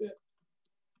tight fit.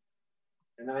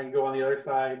 And then I can go on the other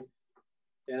side,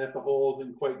 and if the hole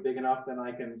isn't quite big enough, then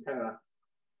I can kind of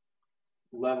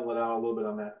level it out a little bit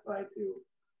on that side too.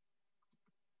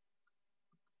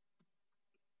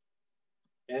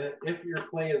 And if your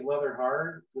clay is leather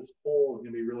hard, this hole is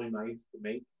going to be really nice to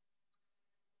make.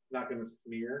 It's not going to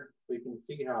smear. So you can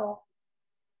see how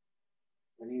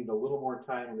I need a little more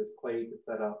time with this clay to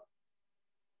set up,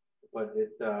 but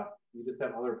you just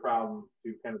have other problems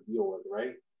to kind of deal with,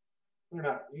 right? You don't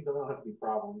have to be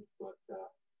problems, but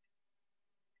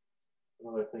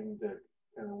another thing to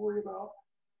kind of worry about.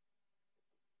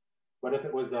 But if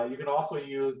it was, you can also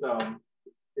use,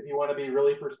 if you want to be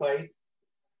really precise,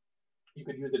 you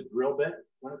could use a drill bit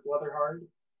when it's leather hard,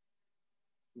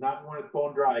 not when it's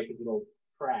bone dry because it'll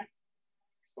crack.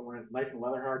 But when it's nice and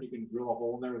leather hard, you can drill a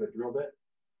hole in there with a drill bit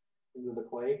into the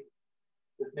clay.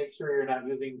 Just make sure you're not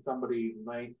using somebody's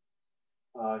nice,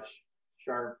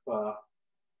 sharp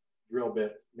drill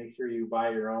bits. Make sure you buy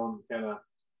your own kind of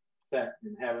set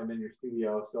and have them in your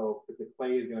studio. So if the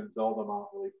clay is going to dull them out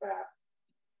really fast.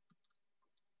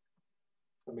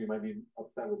 Somebody might be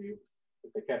upset with you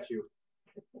if they catch you.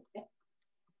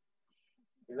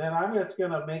 And then I'm just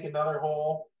going to make another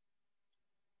hole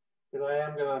because I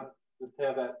am going to just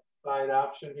have that side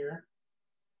option here.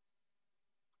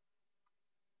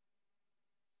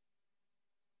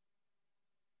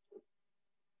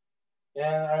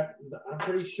 And I'm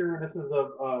pretty sure this is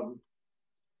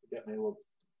get my little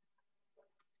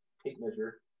tape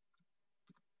measure.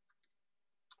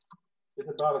 It's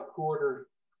about a quarter,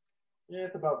 yeah,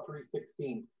 it's about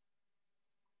 3/16.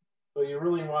 So you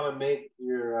really want to make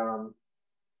your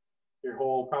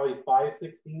hole probably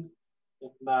 5/16,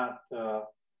 if not, what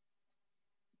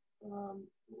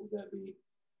would that be?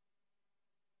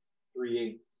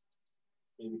 3/8,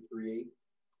 maybe 3/8.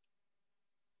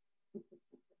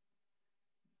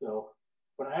 So,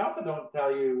 but I also don't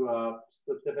tell you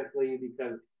specifically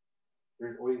because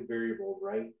there's always variables,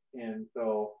 right? And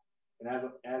so, and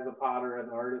as a potter, as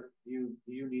an artist, you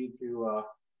need to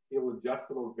be able to adjust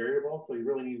to those variables. So you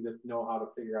really need to just know how to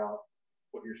figure out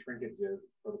what your shrinkage is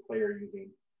for the clay you're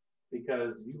using,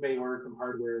 because you may order some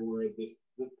hardware where this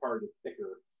part is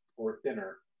thicker or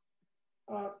thinner.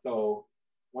 So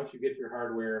once you get your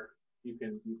hardware, you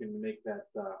can make that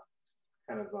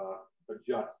kind of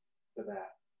adjust to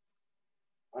that.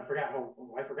 I forgot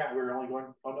we were only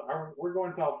going. We're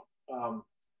going till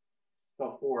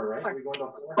 4, right? Are we going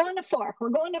till 4? Going to 4. We're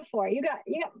going to 4. You got.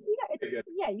 It's, Okay,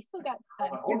 yeah, you still got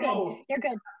time. You're good. No. You're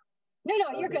good. No,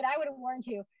 you're good. I would have warned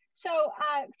you. So,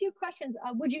 a few questions.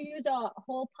 Would you use a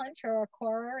hole punch or a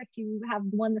corer if you have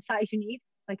one the size you need?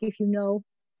 Like if you know,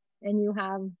 and you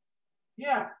have.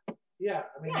 Yeah.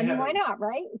 I mean, why not,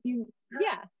 right? If you,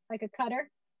 like a cutter.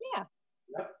 Yeah.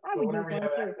 Yep. I would use one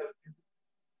too.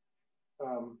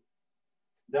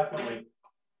 Definitely.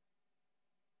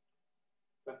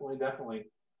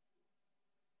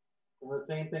 And the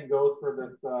same thing goes for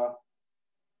this.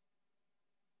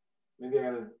 Maybe I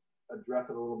gotta address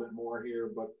it a little bit more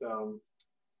here, but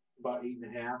about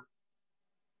 8.5.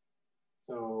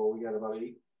 So we got about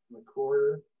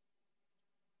 8.25.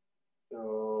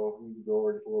 So we need to go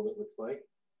over just a little bit. Looks like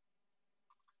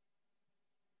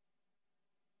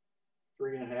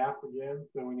 3.5 again.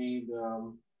 So we need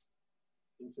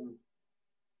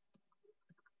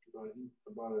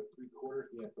about a 3/4.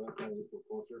 Yeah, so that's kind of a little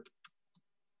closer.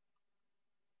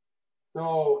 So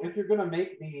if you're going to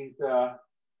make these, the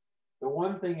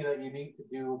one thing that you need to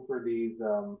do for these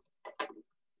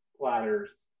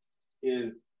platters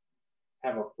is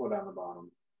have a foot on the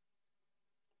bottom.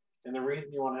 And the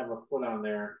reason you want to have a foot on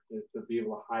there is to be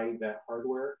able to hide that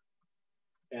hardware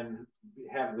and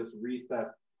have this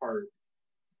recessed part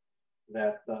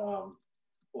that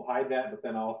will hide that, but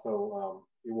then also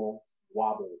it won't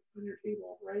wobble on your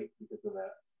table, right? Because of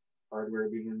that hardware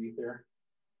being underneath there.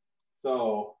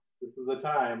 So this is the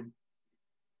time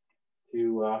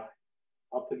to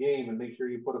up the game and make sure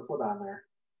you put a foot on there.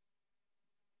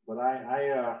 But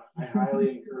I highly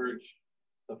encourage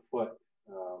the foot.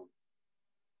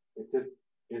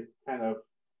 It's kind of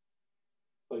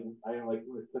like I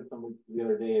said something the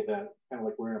other day that it's kind of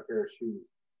like wearing a pair of shoes.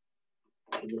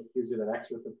 It just gives you that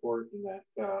extra support and that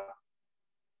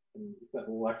and just that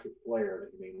little extra flair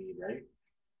that you may need, right?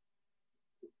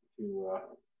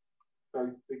 So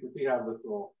you can see how this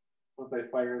will, once I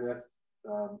fire this,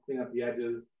 clean up the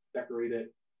edges, decorate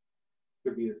it,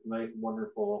 could be this nice,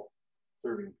 wonderful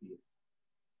serving piece.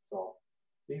 So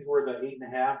these were the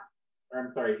 8.5, or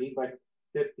I'm sorry, 8 by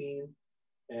 15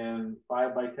 and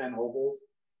 5 by 10 ovals.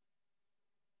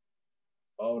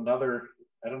 Oh,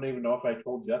 I don't even know if I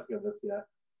told Jessica this yet,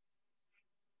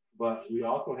 but we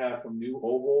also have some new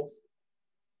ovals.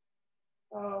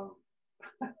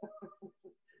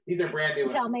 These are brand new.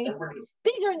 Tell me.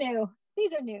 These are new.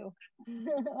 These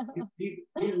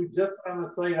we just put on the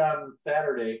site on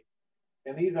Saturday,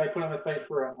 and these I put on the site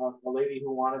for a lady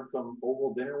who wanted some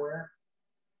oval dinnerware.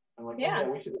 I'm like, yeah,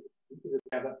 we should just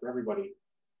have that for everybody.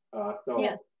 So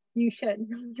yes, you should.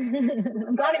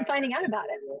 I'm glad I'm finding out about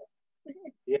it.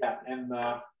 Yeah, and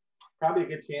probably a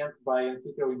good chance by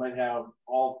Ensuka we might have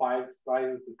all 5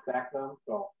 sizes to stack them.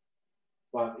 So,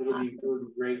 but it would be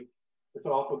great. This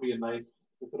would also be a nice.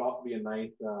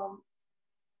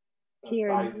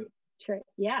 Sizes. Sure.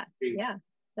 Yeah. Shape. Yeah.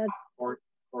 That's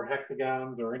or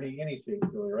hexagons or any shape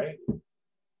really, right?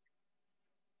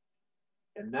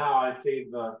 And now I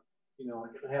save the,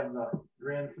 I have the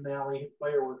grand finale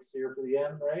fireworks here for the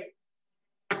end, right?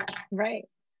 Right.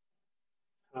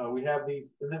 We have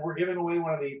these, and then we're giving away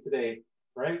one of these today,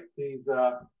 right? These,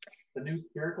 the new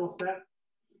spherical set.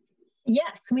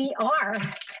 Yes, we are.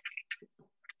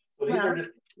 So these are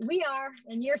just. We are,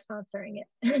 and you're sponsoring it.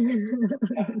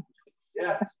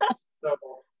 Yes. So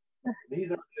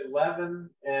these are the 11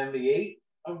 and the 8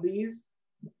 of these.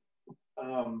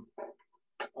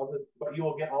 But you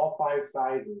will get all 5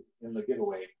 sizes in the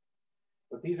giveaway.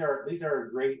 But these are a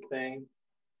great thing.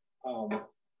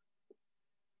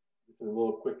 This is a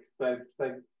little quick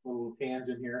little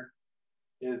tangent here.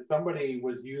 Is somebody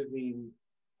was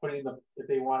if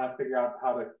they want to figure out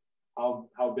how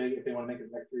big, if they want to make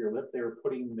an exterior lip, they were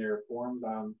putting their forms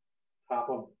on top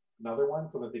of another one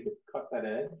so that they could cut that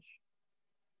edge.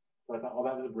 So I thought,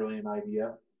 that was a brilliant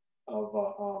idea of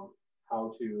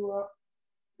how to,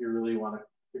 if you really want to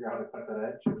figure out how to cut that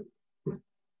edge.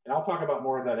 And I'll talk about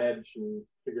more of that edge and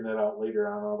figuring that out later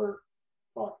on other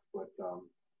talks. But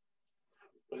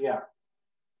yeah,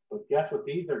 but guess what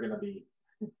these are going to be?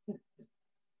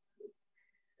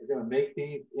 They're going to make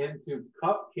these into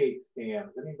cupcake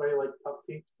stands. Anybody like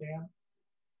cupcake stands?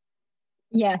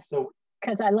 Yes,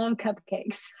 because I love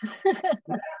cupcakes.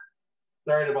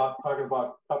 Sorry about talking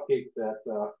about cupcakes at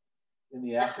in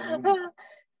the afternoon.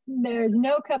 There's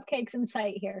no cupcakes in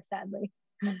sight here, sadly.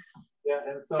 Yeah,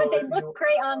 and so but they look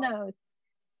great on those.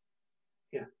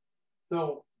 Yeah.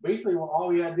 So basically, all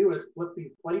we gotta do is flip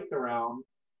these plates around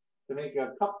to make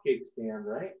a cupcake stand,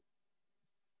 right?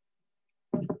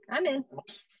 I'm in.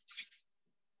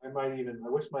 I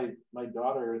wish my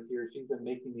daughter is here. She's been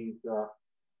making these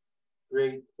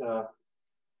great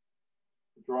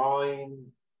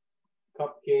drawings,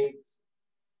 cupcakes.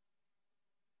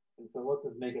 And so let's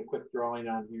just make a quick drawing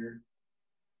on here.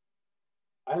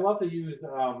 I love to use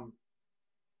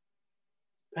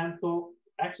pencil.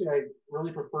 Actually, I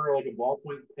really prefer like a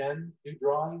ballpoint pen to do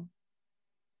drawings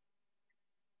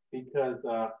because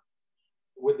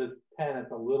with this pen,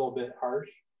 it's a little bit harsh.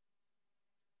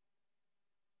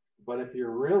 But if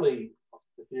you're really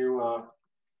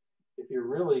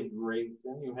great,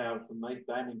 then you have some nice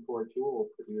diamond core tools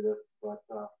to do this. But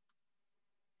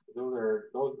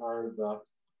those are the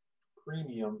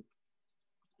premium,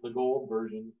 the gold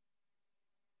version.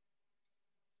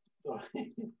 So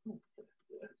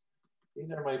these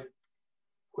are my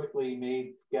quickly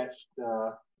made sketched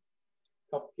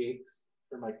cupcakes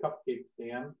for my cupcake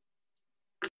stand.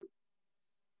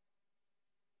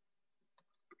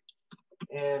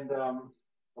 And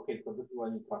okay, so this is what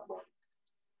I need to talk about.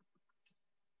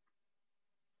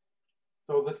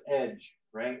 So this edge,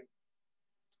 right?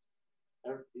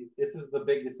 This is the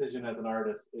big decision as an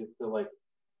artist, is to like,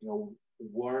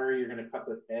 where you're going to cut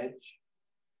this edge.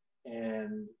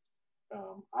 And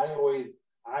I always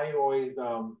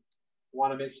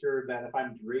want to make sure that if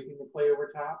I'm draping the clay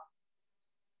over top,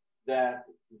 that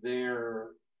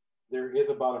there is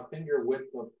about a finger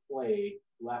width of clay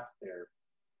left there,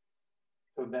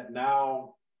 so that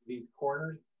now these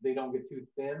corners, they don't get too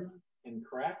thin and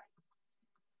crack.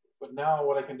 But now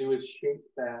what I can do is shape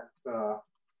that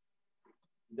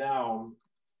down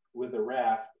with the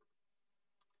raft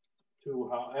to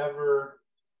however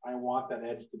I want that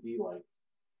edge to be like.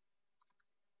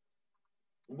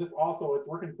 And this also, it's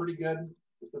working pretty good.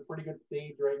 It's a pretty good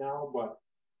stage right now, but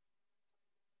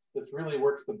this really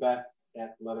works the best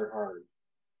at leather hard.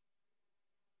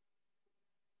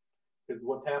 Because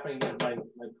what's happening is my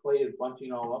clay is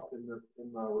bunching all up in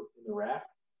the raft.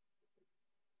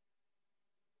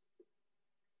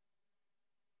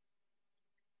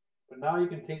 But now you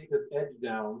can take this edge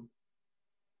down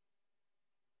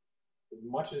as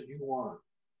much as you want.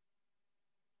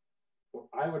 So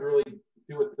I would really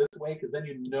do it this way, because then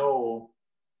you know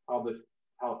how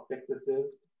thick this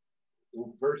is,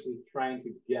 versus trying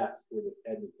to guess where this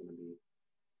edge is going to be.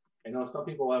 I know some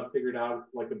people have figured out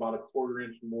like about a 1/4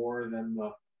 inch more than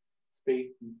the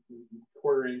space,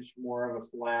 1/4 inch more of a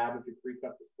slab if you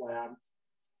pre-cut the slab.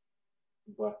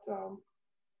 But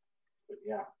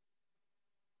yeah.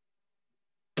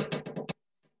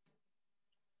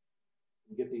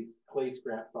 You get these clay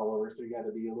scraps all over, so you got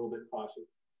to be a little bit cautious.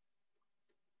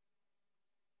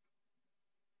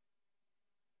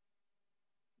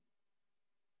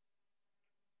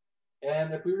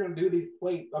 And if we were going to do these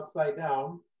plates upside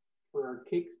down for our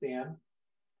cake stand,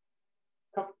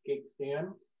 cupcake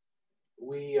stand,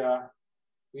 we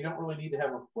don't really need to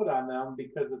have a foot on them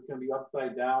because it's going to be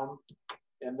upside down,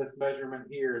 and this measurement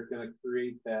here is going to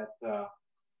create that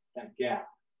that gap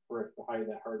for us to hide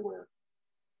that hardware.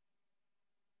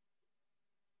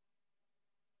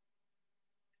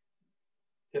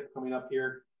 Tip coming up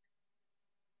here.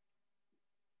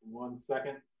 1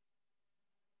 second.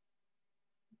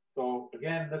 So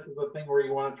again, this is the thing where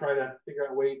you want to try to figure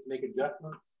out ways to make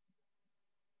adjustments.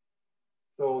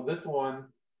 So this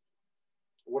one,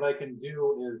 what I can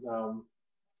do is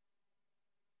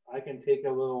I can take a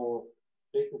little,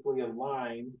 basically a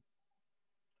line,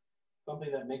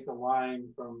 something that makes a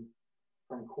line from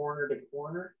corner to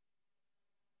corner,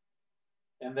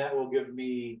 and that will give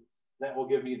me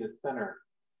the center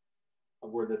of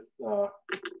where this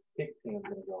cake stand is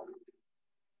going to go.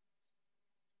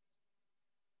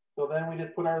 So then we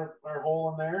just put our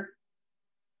hole in there,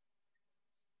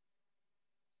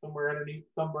 somewhere underneath,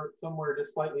 somewhere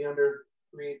just slightly under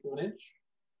 3/8 of an inch,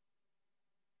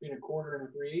 between 1/4 and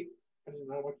 3/8,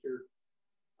 depending on how much your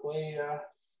clay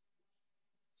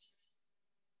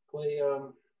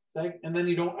tags. And then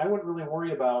I wouldn't really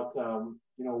worry about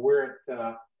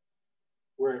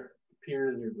where it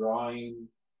appears in your drawing.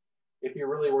 If you're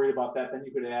really worried about that, then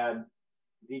you could add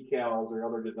decals or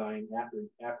other design after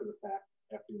the fact,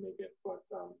 after you make it. But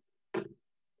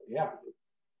yeah.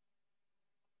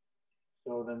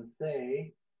 So then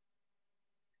say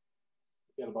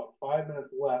we've got about 5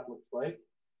 minutes left, looks like.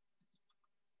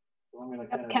 So I'm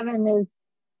gonna Kevin is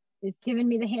giving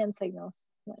me the hand signals.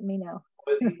 Let me know.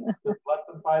 Less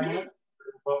than 5 minutes?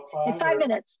 About 5, it's 5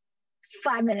 minutes.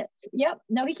 5 minutes. Yep.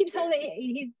 No, he keeps holding it.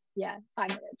 He's, yeah, 5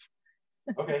 minutes.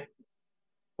 Okay.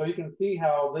 So you can see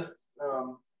how this,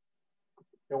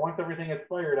 once everything is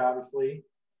fired, obviously,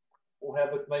 we'll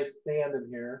have this nice stand in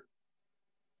here.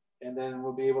 And then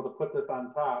we'll be able to put this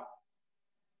on top.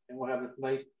 And we'll have this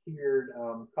nice tiered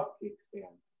cupcake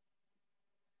stand.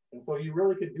 And so you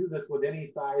really could do this with any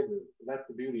sizes. So that's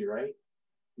the beauty, right?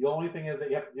 The only thing is that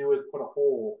you have to do is put a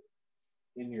hole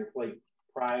in your plate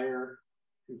prior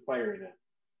to firing it.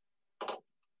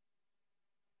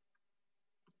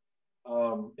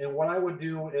 And what I would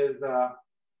do is,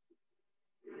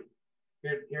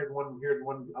 here's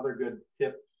one other good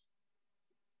tip.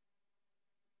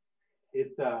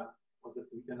 It's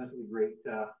this is a great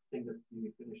thing that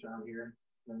you finish on here.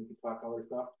 Then we can talk other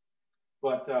stuff.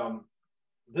 But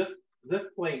this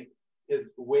plate is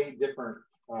way different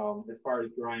as far as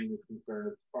drying is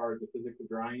concerned. As far as the physics of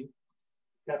drying,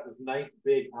 it's got this nice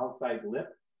big outside lip.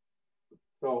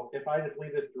 So if I just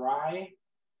leave this dry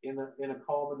in a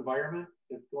calm environment,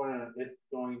 it's going to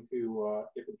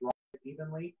if it dries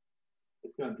evenly,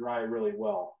 it's going to dry really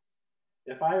well.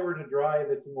 If I were to dry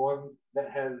this one that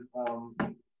has none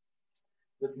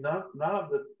of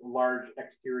this large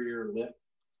exterior lip,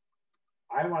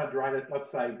 I want to dry this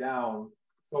upside down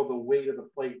so the weight of the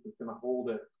plate is going to hold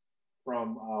it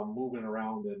from moving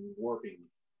around and warping.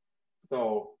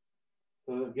 So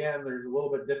again, there's a little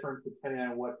bit difference depending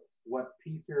on what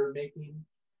piece you're making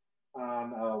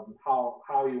on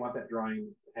how you want that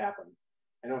drying to happen.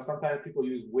 I know sometimes people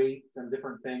use weights and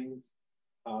different things,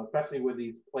 especially with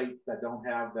these plates that don't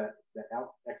have that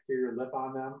exterior lip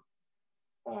on them.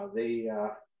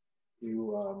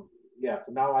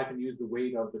 So now I can use the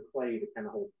weight of the clay to kind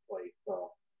of hold the place.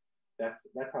 So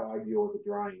that's how I deal with the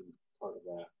drying part of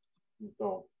that. And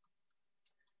so,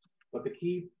 but the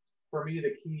key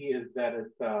is that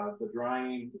it's the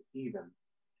drying is even.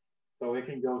 So it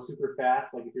can go super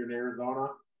fast, like if you're in Arizona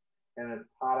and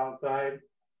it's hot outside,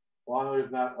 as long as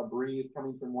there's not a breeze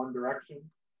coming from one direction,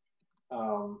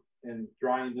 and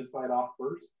drying this side off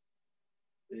first,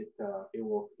 it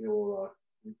will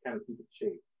kind of keep its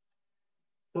shape.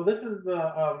 So this is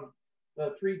the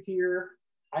 3-tier.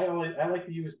 I like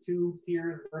to use 2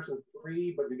 tiers versus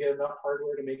 3, but you get enough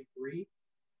hardware to make 3.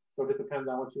 So it just depends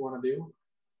on what you want to do.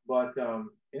 But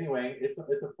anyway, it's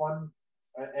a fun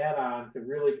add-on to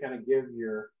really kind of give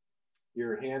your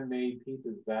handmade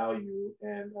pieces value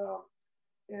and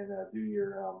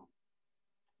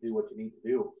do what you need to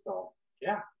do. So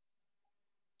yeah.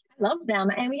 Love them.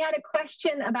 And we had a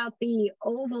question about the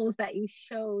ovals that you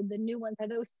showed, the new ones. Are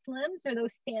those slims or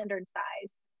those standard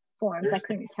size forms? I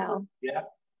couldn't tell. Yeah.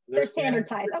 They're standard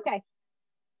size. Okay.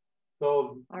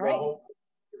 So all right.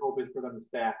 The hope is for them to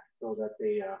stack so that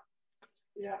they,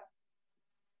 yeah.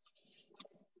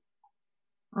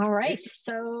 All right.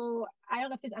 So I don't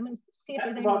know if I'm going to see if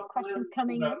there's any more questions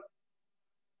coming in.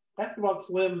 Ask about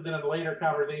slims in a later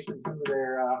conversation too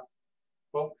there,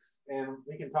 folks. And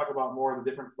we can talk about more of the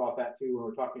difference about that too when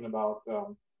we're talking about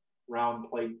round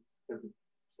plates, because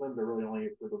slims are really only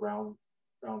for the round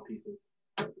pieces.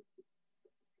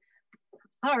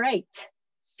 All right.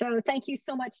 So thank you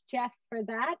so much, Jeff, for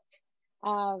that.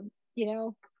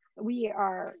 We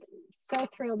are so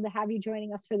thrilled to have you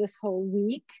joining us for this whole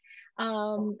week.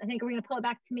 I think we're going to pull it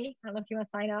back to me. I don't know if you want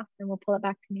to sign off, and we'll pull it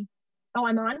back to me. Oh,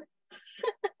 I'm on?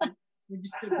 I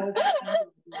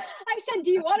said,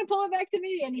 do you want to pull it back to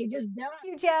me? And he just don't.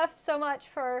 Thank you, Jeff, so much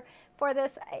for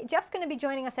this. Jeff's going to be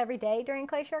joining us every day during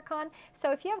ClayShareCon.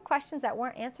 So if you have questions that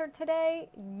weren't answered today,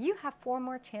 you have 4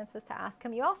 more chances to ask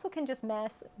him. You also can just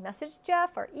message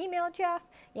Jeff or email Jeff.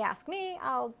 You ask me,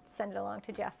 I'll send it along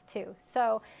to Jeff too.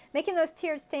 So making those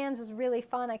tiered stands is really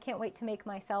fun. I can't wait to make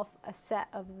myself a set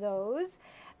of those.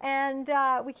 And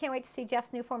we can't wait to see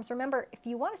Jeff's new forms. Remember, if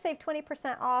you want to save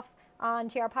 20% off on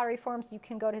GR Pottery Forms, you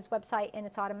can go to his website and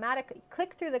it's automatic.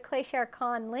 Click through the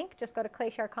ClayShareCon link. Just go to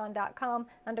ClayShareCon.com.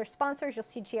 Under sponsors, you'll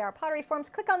see GR Pottery Forms.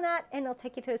 Click on that and it'll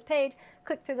take you to his page.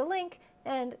 Click through the link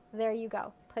and there you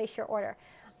go. Place your order.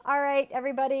 All right,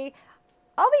 everybody.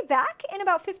 I'll be back in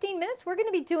about 15 minutes. We're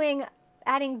going to be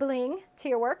adding bling to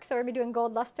your work. So we're going to be doing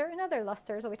gold luster and other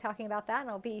lusters. We'll be talking about that, and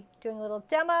I'll be doing a little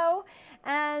demo.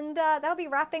 And that'll be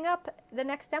wrapping up. The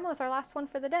next demo is our last one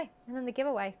for the day. And then the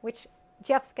giveaway, which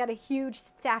Jeff's got a huge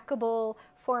stackable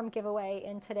form giveaway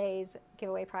in today's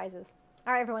giveaway prizes.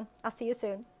 All right, everyone. I'll see you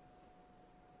soon.